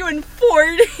caught you in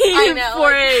 4-H. I know.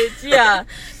 4-H, yeah.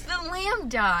 The lamb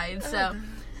died, so.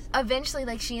 Eventually,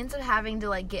 like, she ends up having to,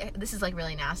 like, get... This is, like,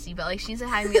 really nasty, but, like, she ends up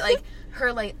having to get, like,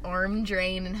 her, like, arm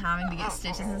drained and having to get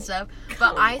stitches and stuff.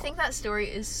 But I think that story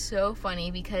is so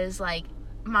funny because, like,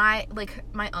 my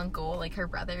uncle, like, her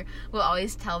brother, will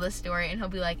always tell this story, and he'll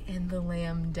be like, and the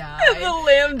lamb died. And the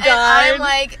lamb died. And I'm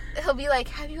like... He'll be like,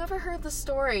 have you ever heard the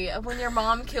story of when your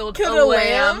mom killed a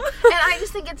lamb? And I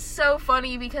just think it's so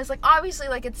funny because, like, obviously,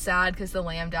 like, it's sad because the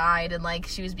lamb died and, like,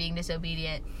 she was being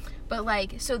disobedient. But,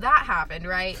 like, so that happened,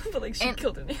 right? But, like, she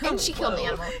killed an animal. And she killed the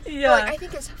animal. Yeah. But, like, I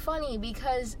think it's funny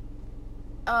because,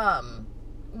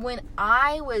 when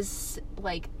I was,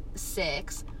 like,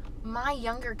 6, my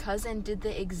younger cousin did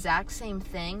the exact same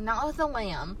thing. Not with a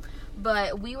lamb,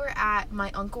 but we were at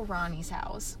my Uncle Ronnie's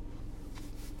house.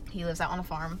 He lives out on a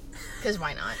farm. Because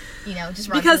why not? You know, just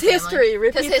runs because the family. history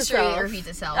repeats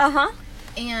itself. Uh-huh.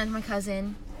 And my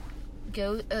cousin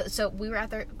so we were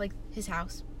at his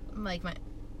house. Like,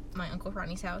 my Uncle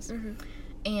Ronnie's house,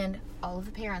 and all of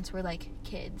the parents were like,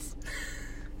 kids,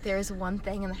 there's one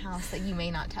thing in the house that you may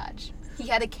not touch. He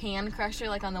had a can crusher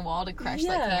like on the wall to crush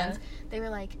like cans. They were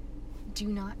like, do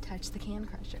not touch the can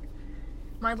crusher.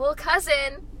 My little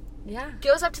cousin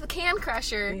goes up to the can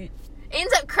crusher,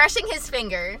 ends up crushing his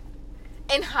finger,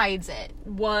 and hides it.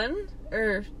 One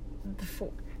or the 4?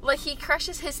 Like, he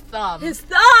crushes his thumb.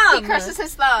 He crushes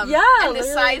his thumb. Yeah. And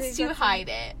decides to hide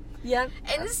it. Yep.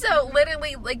 And so,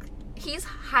 literally, like, he's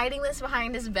hiding this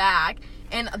behind his back,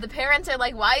 and the parents are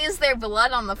like, why is there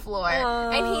blood on the floor?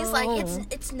 And he's like,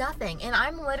 it's nothing. And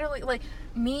I'm literally, like,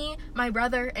 me, my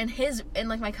brother, and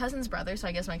like, my cousin's brother, so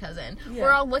I guess my cousin, we're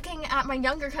all looking at my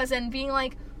younger cousin being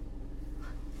like,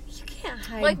 you can't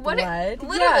hide like, what blood.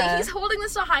 Literally, he's holding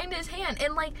this behind his hand,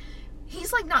 and, like,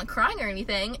 he's, like, not crying or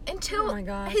anything until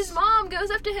his mom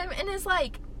goes up to him and is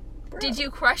like, did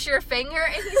you crush your finger?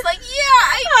 And he's like, yeah,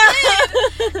 I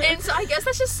did. And so I guess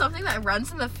that's just something that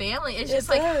runs in the family. It's just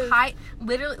like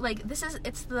literally, like,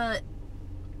 it's the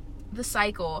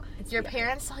cycle. Your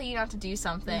parents tell you not to do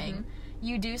something.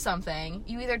 You do something.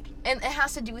 You either, and it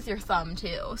has to do with your thumb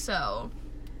too. So,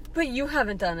 but you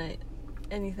haven't done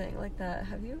anything like that,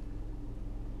 have you?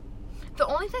 The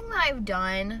only thing that I've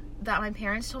done that my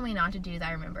parents told me not to do that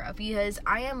I remember of, because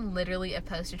I am literally a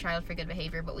poster child for good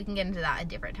behavior, but we can get into that a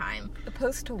different time.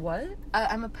 Opposed to what?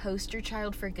 I'm a poster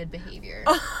child for good behavior.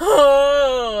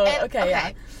 Oh, And, okay,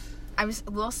 yeah. I'm just a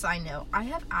little side note. I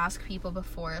have asked people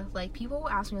before, like, people will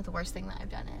ask me what the worst thing that I've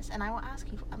done is, and I will ask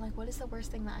people, I'm like, what is the worst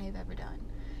thing that I have ever done?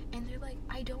 And they're like,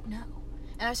 I don't know.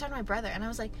 And I was talking to my brother, and I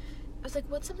was like,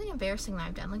 what's something embarrassing that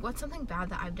I've done? Like, what's something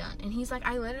bad that I've done? And he's like,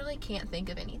 I literally can't think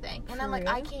of anything. And I'm like,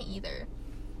 I can't either.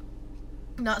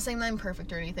 Not saying that I'm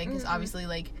perfect or anything, because obviously,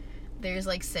 like, there's,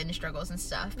 like, sin struggles and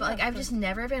stuff. But, like, I've just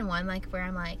never been one, like, where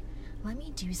I'm like, let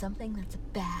me do something that's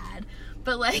bad.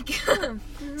 But, like, so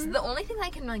the only thing that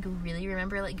I can, like, really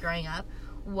remember, like, growing up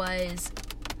was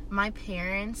my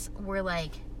parents were,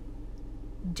 like,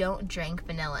 don't drink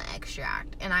vanilla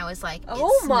extract, and I was like,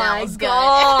 it smells good. And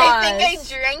I think I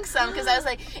drank some because I was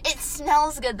like, it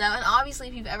smells good though. And obviously,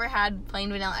 if you've ever had plain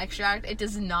vanilla extract, it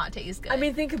does not taste good. I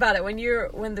mean, think about it.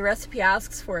 When the recipe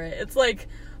asks for it, it's like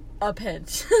a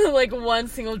pinch, like one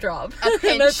single drop, a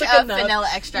pinch of vanilla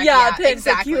extract. Yeah, a pinch.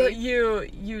 Exactly. Like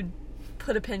you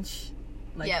put a pinch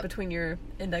like between your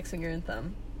index finger and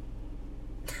thumb.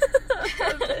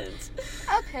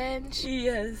 A pinch.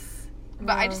 Yes.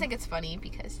 But I just think it's funny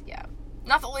because,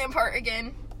 not the lamb part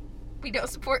again. We don't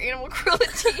support animal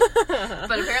cruelty.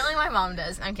 But apparently my mom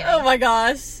does. I'm kidding. Oh my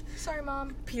gosh. Sorry,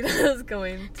 Mom. PETA is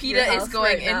going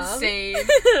right insane.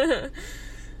 That's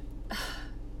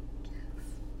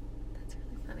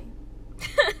really funny.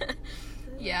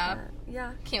 Yeah.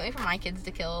 Yeah. Can't wait for my kids to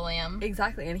kill a lamb.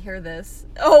 Exactly, and hear this.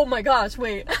 Oh my gosh,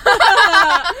 wait.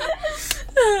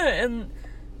 And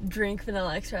drink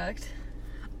vanilla extract.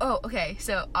 Oh, okay.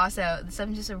 So, also,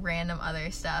 some just random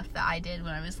other stuff that I did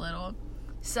when I was little.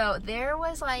 So, there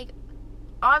was, like,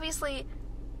 obviously,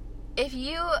 if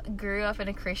you grew up in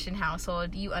a Christian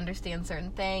household, you understand certain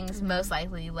things, most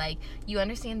likely. Like, you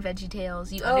understand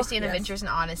VeggieTales, you understand Adventures in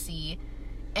Odyssey,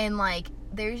 and, like,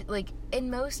 there's, like,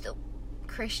 in most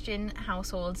Christian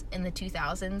households in the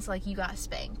 2000s, like, you got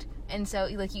spanked. And so,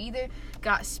 like, you either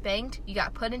got spanked, you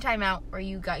got put in timeout, or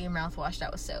you got your mouth washed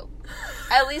out with soap.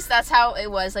 At least that's how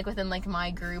it was, like, within, like, my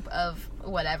group of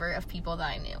whatever, of people that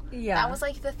I knew. Yeah. That was,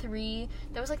 like, that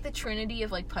was, like, the trinity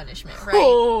of, like, punishment, right?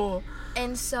 Oh.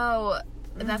 And so,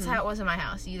 that's how it was in my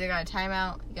house. You either got a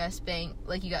timeout, you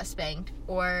got spanked,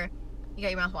 or you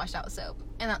got your mouth washed out with soap.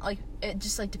 And, that, like, it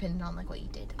just, like, depended on, like, what you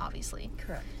did, obviously.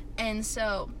 Correct. And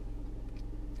so,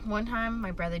 one time,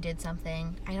 my brother did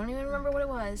something. I don't even remember what it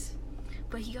was.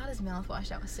 But he got his mouth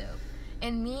washed out with soap.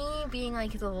 And me being,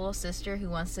 like, the little sister who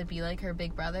wants to be like her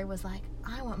big brother was like,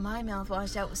 I want my mouth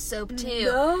washed out with soap, too.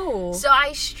 No. So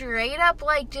I straight up,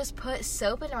 like, just put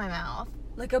soap into my mouth.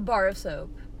 Like a bar of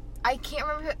soap. I can't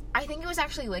remember. I think it was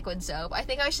actually liquid soap. I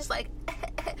think I was just, like,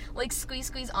 like,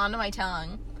 squeeze onto my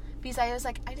tongue. Because I was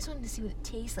like, I just wanted to see what it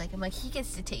tastes like. I'm like, he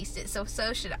gets to taste it, so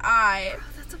should I. Oh,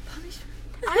 that's a punishment.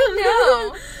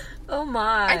 I know. Oh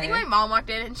my. I think my mom walked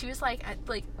in and she was like,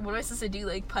 what am I supposed to do?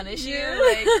 Like, punish you?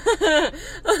 Like,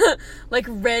 like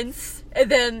rinse and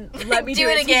then let me do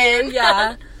it again.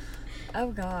 Yeah.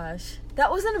 Oh gosh. That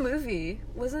wasn't a movie.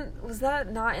 Was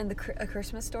that not in A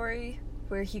Christmas Story?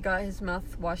 Where he got his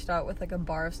mouth washed out with, like, a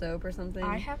bar of soap or something?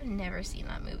 I have never seen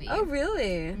that movie. Oh,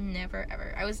 really? Never,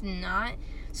 ever. I wasn't allowed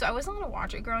to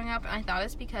watch it growing up, and I thought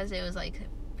it's because it was, like,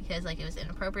 it was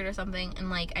inappropriate or something, and,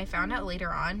 like, I found out later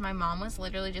on, my mom was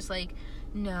literally just like,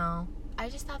 no, I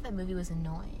just thought that movie was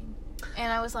annoying.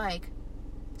 And I was like,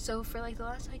 so for, like, the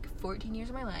last, like, 14 years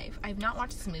of my life, I have not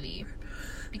watched this movie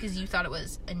because you thought it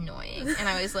was annoying. And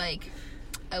I was like,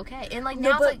 okay. And, like,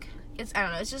 now it's I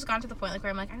don't know, it's just gone to the point, like, where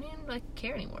I'm like, I don't even, like,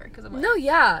 care anymore, because I'm like... No,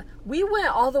 yeah. We went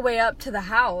all the way up to the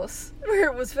house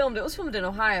where it was filmed. It was filmed in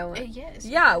Ohio. Yes.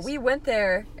 Yeah, we went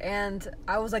there, and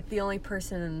I was, like, the only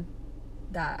person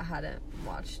that hadn't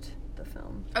watched the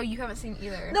film. Oh, you haven't seen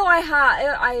either? No, I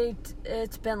have.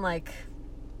 It's been, like,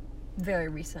 very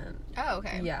recent. Oh,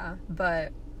 okay. Yeah,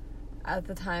 but at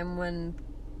the time when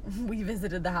we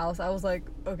visited the house, I was like,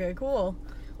 okay, cool.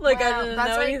 Like, wow, I didn't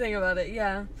know anything about it,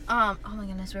 yeah. Oh my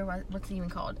goodness, what's it even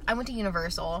called? I went to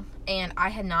Universal, and I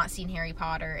had not seen Harry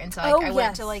Potter, and so, like, I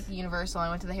went to, like, Universal, I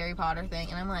went to the Harry Potter thing,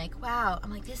 and I'm like, wow,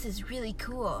 this is really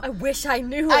cool. I wish I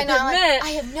knew what it meant. I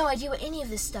have no idea what any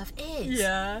of this stuff is.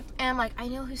 Yeah. And I'm like, I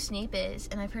know who Snape is,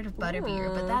 and I've heard of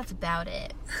Butterbeer, but that's about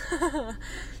it.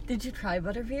 Did you try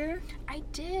Butterbeer? I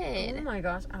did. Oh my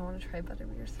gosh, I want to try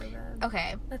Butterbeer so bad.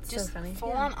 Okay. That's just so funny.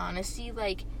 Full on honesty,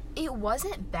 like, it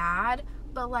wasn't bad,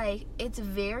 but, like, it's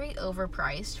very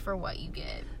overpriced for what you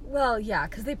get. Well, yeah,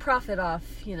 because they profit off,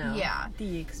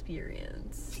 the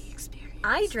experience.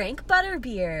 I drank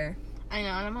Butterbeer. I know,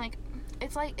 and I'm like,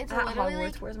 It's like, it's At literally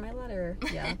Hogwarts, like... where's my letter?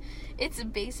 Yeah. It's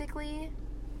basically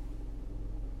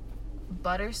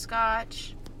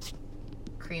butterscotch,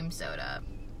 cream soda.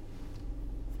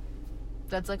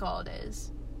 That's, like, all it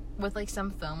is. With, like,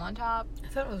 some foam on top. I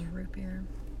thought it was root beer.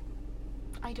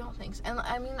 I don't think so. And,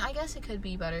 I mean, I guess it could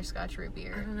be butterscotch root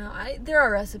beer. I don't know. There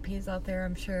are recipes out there,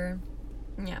 I'm sure.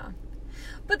 Yeah.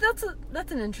 But that's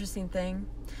an interesting thing.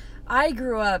 I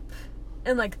grew up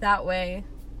in, like, that way,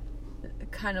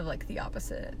 kind of like the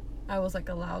opposite. I was, like,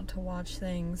 allowed to watch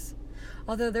things.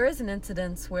 Although there is an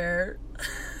incident where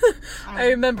I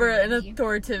remember an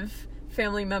authoritative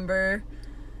family member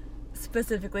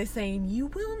specifically saying, "You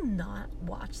will not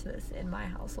watch this in my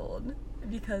household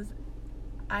because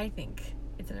I think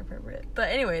it's inappropriate." But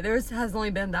anyway, has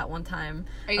only been that one time.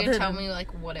 Are you gonna tell me,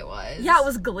 like, what it was? Yeah, it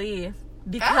was Glee.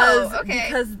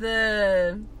 Because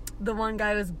the one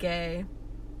guy was gay.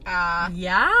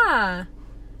 Yeah.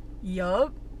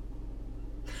 Yup.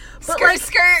 Skirt.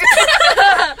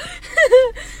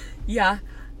 Yeah.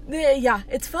 Yeah.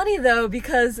 It's funny though,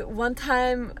 because one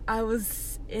time I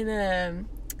was in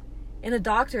a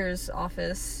doctor's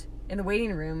office in the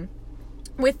waiting room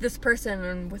with this person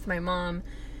and with my mom,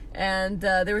 and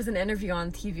there was an interview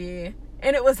on TV,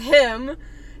 and it was him.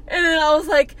 And then I was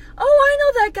like, "Oh, I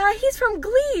know that guy. He's from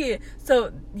Glee."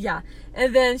 So, yeah.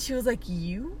 And then she was like,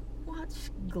 "You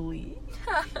watch Glee?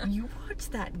 You watch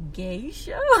that gay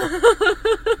show?"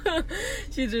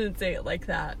 She didn't say it like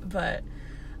that, but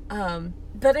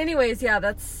anyways, yeah,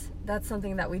 that's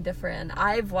something that we differ in.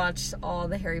 I've watched all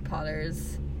the Harry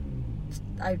Potters.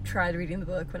 I tried reading the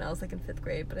book when I was, like, in 5th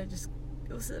grade, but it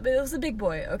was a big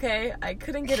boy, okay? I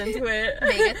couldn't get into it.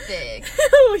 Mega thick.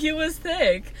 He was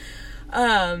thick.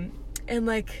 And,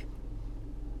 like,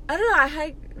 I don't know,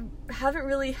 I haven't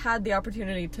really had the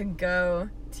opportunity to go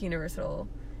to Universal,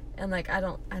 and, like, I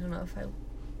don't know if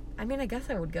I mean, I guess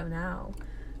I would go now.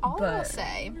 All I will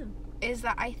say is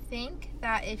that I think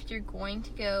that if you're going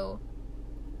to go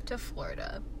to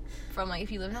Florida, from, like,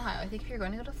 if you live in Ohio, I think if you're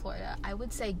going to go to Florida, I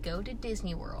would say go to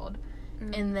Disney World,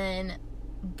 and then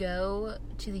go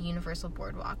to the Universal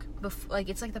Boardwalk. Like,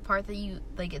 it's, like, the part that you,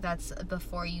 like, that's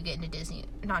before you get into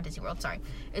not Disney World, sorry.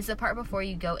 It's the part before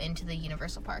you go into the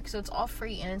Universal Park. So it's all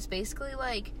free, and it's basically,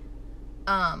 like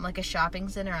a shopping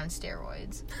center on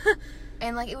steroids.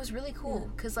 And, like, it was really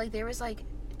cool, because, like, there was, like,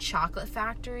 chocolate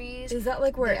factories. Is that,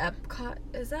 like, where Epcot,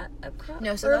 is that Epcot?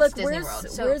 No, so or, that's like, Disney World.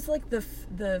 So where's, like, the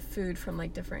food from,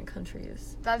 like, different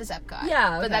countries? That is Epcot.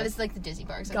 Yeah, okay. But that is, like, the Disney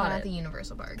parks. Like, not the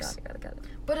Universal parks. Got it.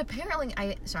 But apparently,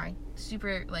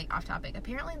 super, like, off topic.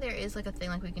 Apparently there is, like, a thing,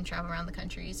 like, we can travel around the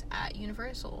countries at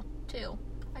Universal, too.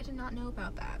 I did not know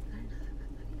about that.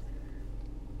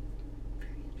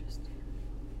 Very interesting.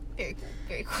 Very cool.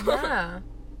 Very cool. Yeah.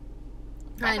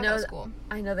 I know. That was cool.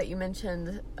 I know that you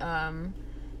mentioned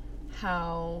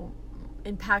how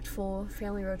impactful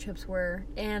family road trips were,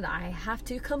 and I have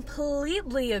to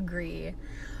completely agree.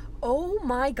 Oh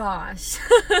my gosh.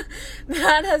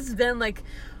 That has been, like,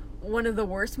 one of the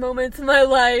worst moments in my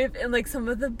life, and, like, some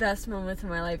of the best moments in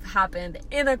my life happened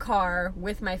in a car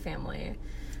with my family.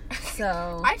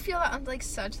 So I feel that on, like,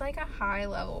 such, like, a high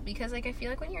level, because, like, I feel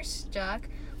like when you're stuck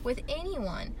with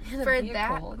anyone in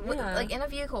a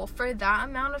vehicle for that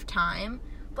amount of time,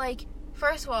 like,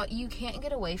 first of all, you can't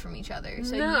get away from each other.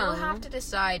 So you have to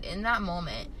decide in that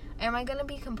moment, am I going to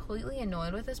be completely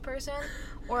annoyed with this person,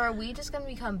 or are we just going to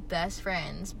become best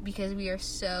friends because we are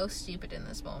so stupid in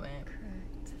this moment?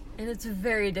 Correct. And it's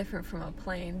very different from a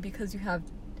plane, because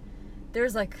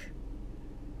there's, like,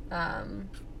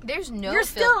 there's no... You're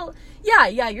still...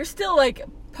 you're still, like,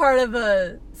 part of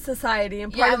a society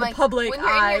and part of the, like, public eye. When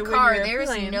you're in your car, there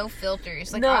is no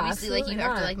filters. Like, obviously, like, you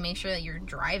have to, like, make sure that you're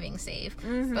driving safe.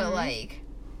 Mm-hmm. But, like,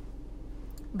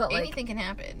 anything can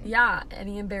happen. Yeah,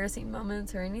 any embarrassing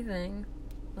moments or anything.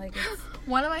 Like, it's...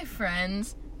 One of my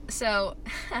friends... So,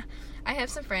 I have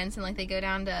some friends, and, like, they go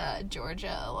down to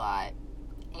Georgia a lot.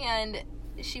 And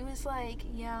she was like,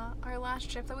 yeah, our last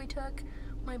trip that we took,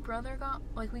 my brother got...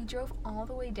 Like, we drove all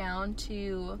the way down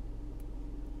to...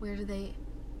 Where do they...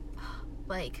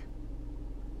 Like,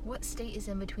 what state is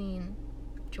in between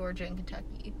Georgia and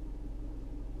Kentucky?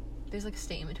 There's, like, a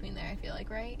state in between there, I feel like,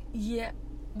 right? Yeah.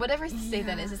 Whatever state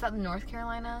that is that North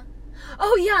Carolina?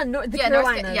 Oh, yeah, the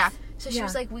Carolinas. So she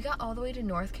was like, we got all the way to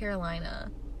North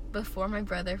Carolina before my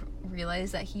brother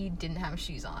realized that he didn't have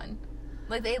shoes on.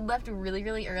 Like, they had left really,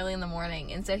 really early in the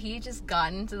morning, and so he just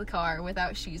got into the car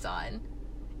without shoes on.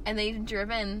 And they'd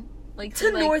driven like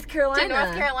to North Carolina. To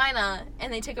North Carolina,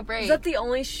 and they took a break. Is that the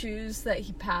only shoes that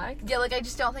he packed? Yeah, like I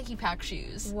just don't think he packed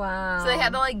shoes. Wow. So they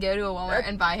had to like go to a Walmart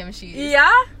and buy him shoes.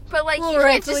 Yeah? But like Well, you can't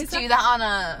rightfully just so. do that on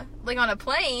a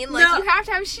plane. Like No. you have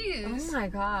to have shoes. Oh my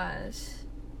gosh.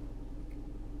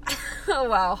 Oh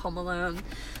wow, Home Alone.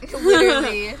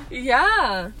 Literally.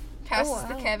 Yeah. Pass Oh, this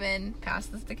to wow. Kevin. Pass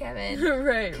this to Kevin.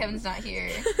 Right. Kevin's not here.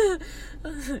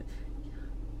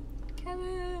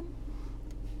 Kevin.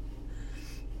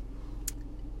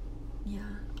 Yeah,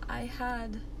 I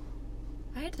had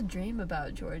a dream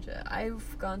about Georgia.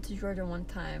 I've gone to Georgia one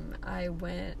time. I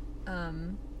went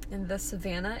in the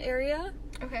Savannah area.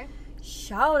 Okay.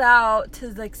 Shout out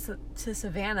to to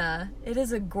Savannah. It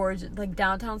is a gorgeous, like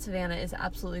downtown Savannah is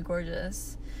absolutely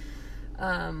gorgeous.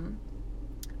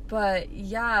 But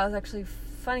yeah, it was actually a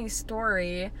funny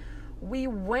story. We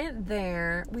went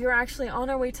there. We were actually on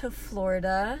our way to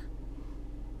Florida.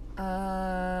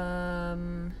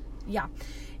 Yeah.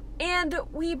 And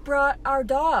we brought our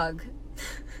dog.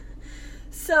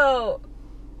 So,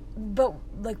 but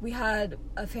like we had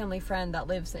a family friend that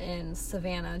lives in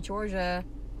Savannah, Georgia,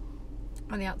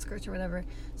 on the outskirts or whatever.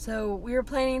 So we were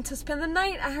planning to spend the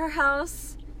night at her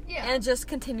house and just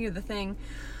continue the thing.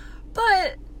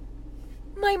 But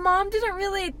my mom didn't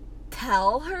really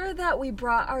tell her that we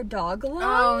brought our dog along.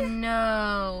 Oh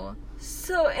no.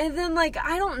 So, and then like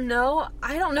I don't know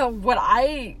what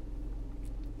I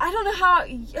don't know how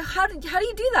do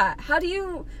you do that? How do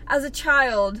you, as a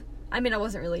child, I mean, I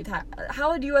wasn't really,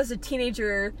 how would you as a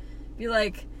teenager be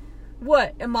like,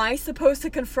 what, am I supposed to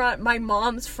confront my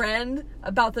mom's friend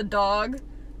about the dog?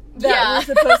 That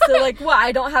we're supposed to, like, what,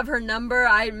 I don't have her number,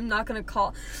 I'm not gonna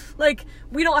call. Like,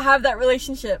 we don't have that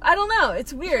relationship. I don't know,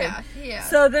 it's weird. Yeah.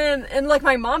 So then, and like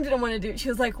my mom didn't want to do it. She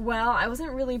was like, well, I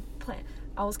wasn't really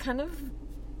I was kind of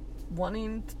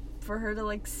wanting for her to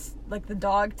like the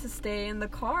dog to stay in the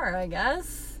car, I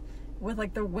guess, with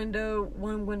like the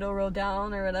one window rolled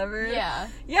down or whatever. Yeah.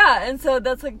 And so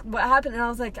that's like what happened, and I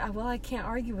was like, well, I can't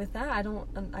argue with that. I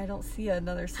don't see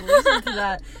another solution to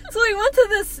that. So we went to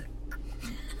this.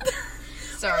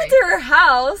 Sorry. We went to her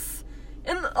house,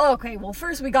 and okay, well,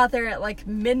 first we got there at like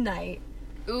midnight.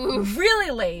 Ooh. Really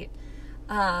late.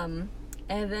 And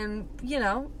then,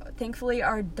 thankfully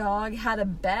our dog had a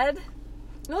bed.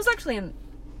 It was actually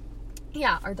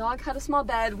our dog had a small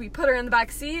bed. We put her in the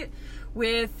back seat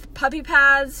with puppy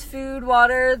pads, food,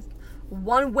 water.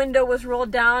 One window was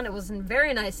rolled down. It was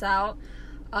very nice out.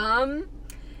 And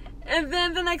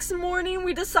then the next morning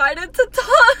we decided to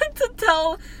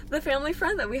tell the family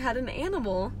friend that we had an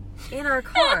animal in our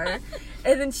car.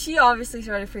 And then she obviously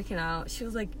started freaking out. She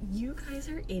was like, you guys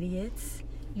are idiots.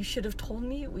 You should have told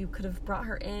me. We could have brought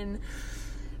her in.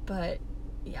 But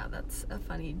yeah, that's a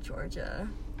funny Georgia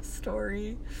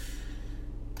story.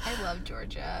 I love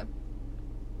Georgia.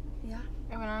 Yeah.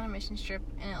 I went on a mission trip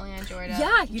in Atlanta, Georgia.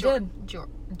 Yeah, you did.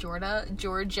 Georgia.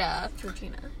 Georgina.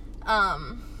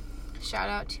 Shout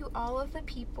out to all of the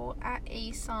people at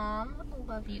ASOM.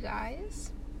 Love you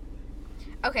guys.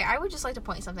 Okay, I would just like to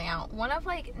point something out. One of,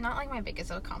 like, not, like, my biggest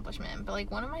accomplishment, but,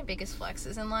 like, one of my biggest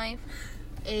flexes in life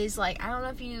is, like, I don't know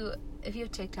if you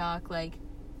have TikTok, like,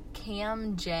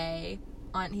 Cam J,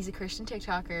 he's a Christian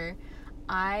TikToker.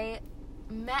 I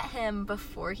met him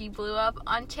before he blew up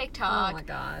on TikTok. Oh my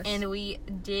gosh. And we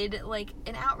did, like,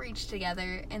 an outreach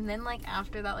together. And then, like,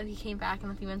 after that, like, he came back,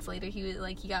 and a few months later, he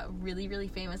got really, really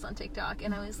famous on TikTok.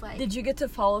 And I was like... Did you get to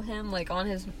follow him, like, on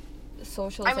his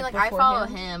socials? I mean, like, I follow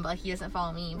him, but, like, he doesn't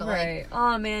follow me. But, right. Like...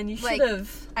 Oh, man, you should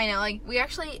have... I know, like, we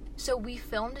actually... So, we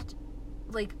filmed,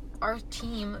 like, our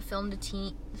team filmed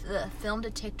a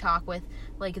TikTok with,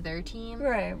 like, their team.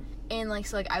 Right. And, like,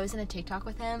 so, like, I was in a TikTok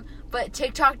with him, but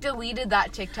TikTok deleted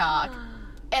that TikTok.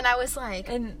 And I was like...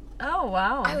 And, oh,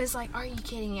 wow. I was like, are you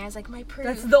kidding me? I was like, my proof.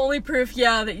 That's the only proof,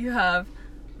 that you have.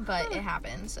 But it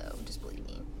happened, so just believe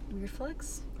me. Weird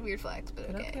flex. Weird flex,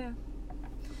 but okay.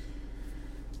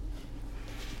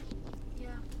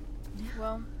 Yeah.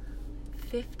 Well,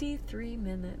 53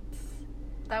 minutes.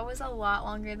 that was a lot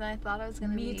longer than I thought it was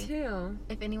going to be. Me too.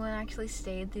 If anyone actually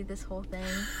stayed through this whole thing.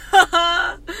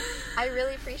 I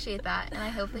really appreciate that, and I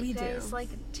hope that you guys like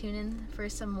tune in for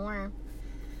some more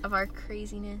of our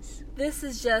craziness. This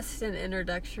is just an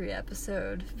introductory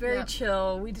episode. Very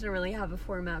chill. We didn't really have a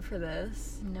format for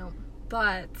this. Nope.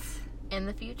 But in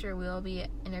the future, we will be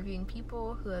interviewing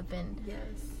people who have been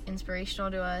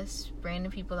inspirational to us,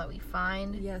 random people that we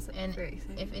find. Yes, and very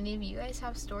exciting. If any of you guys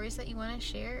have stories that you want to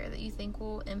share or that you think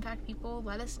will impact people,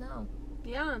 let us know.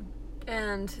 Yeah.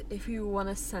 And if you want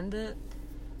to send it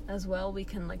as well, we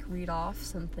can read off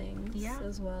some things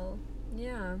as well.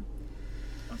 Yeah.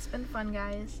 It's been fun,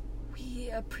 guys. We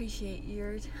appreciate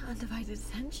your undivided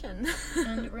attention.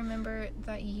 And remember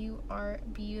that you are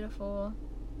beautiful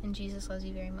and Jesus loves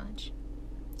you very much.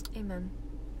 Amen.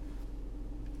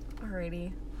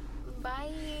 Alrighty.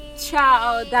 Bye.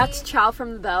 Ciao. That's ciao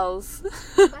from the bells.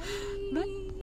 Bye. Bye.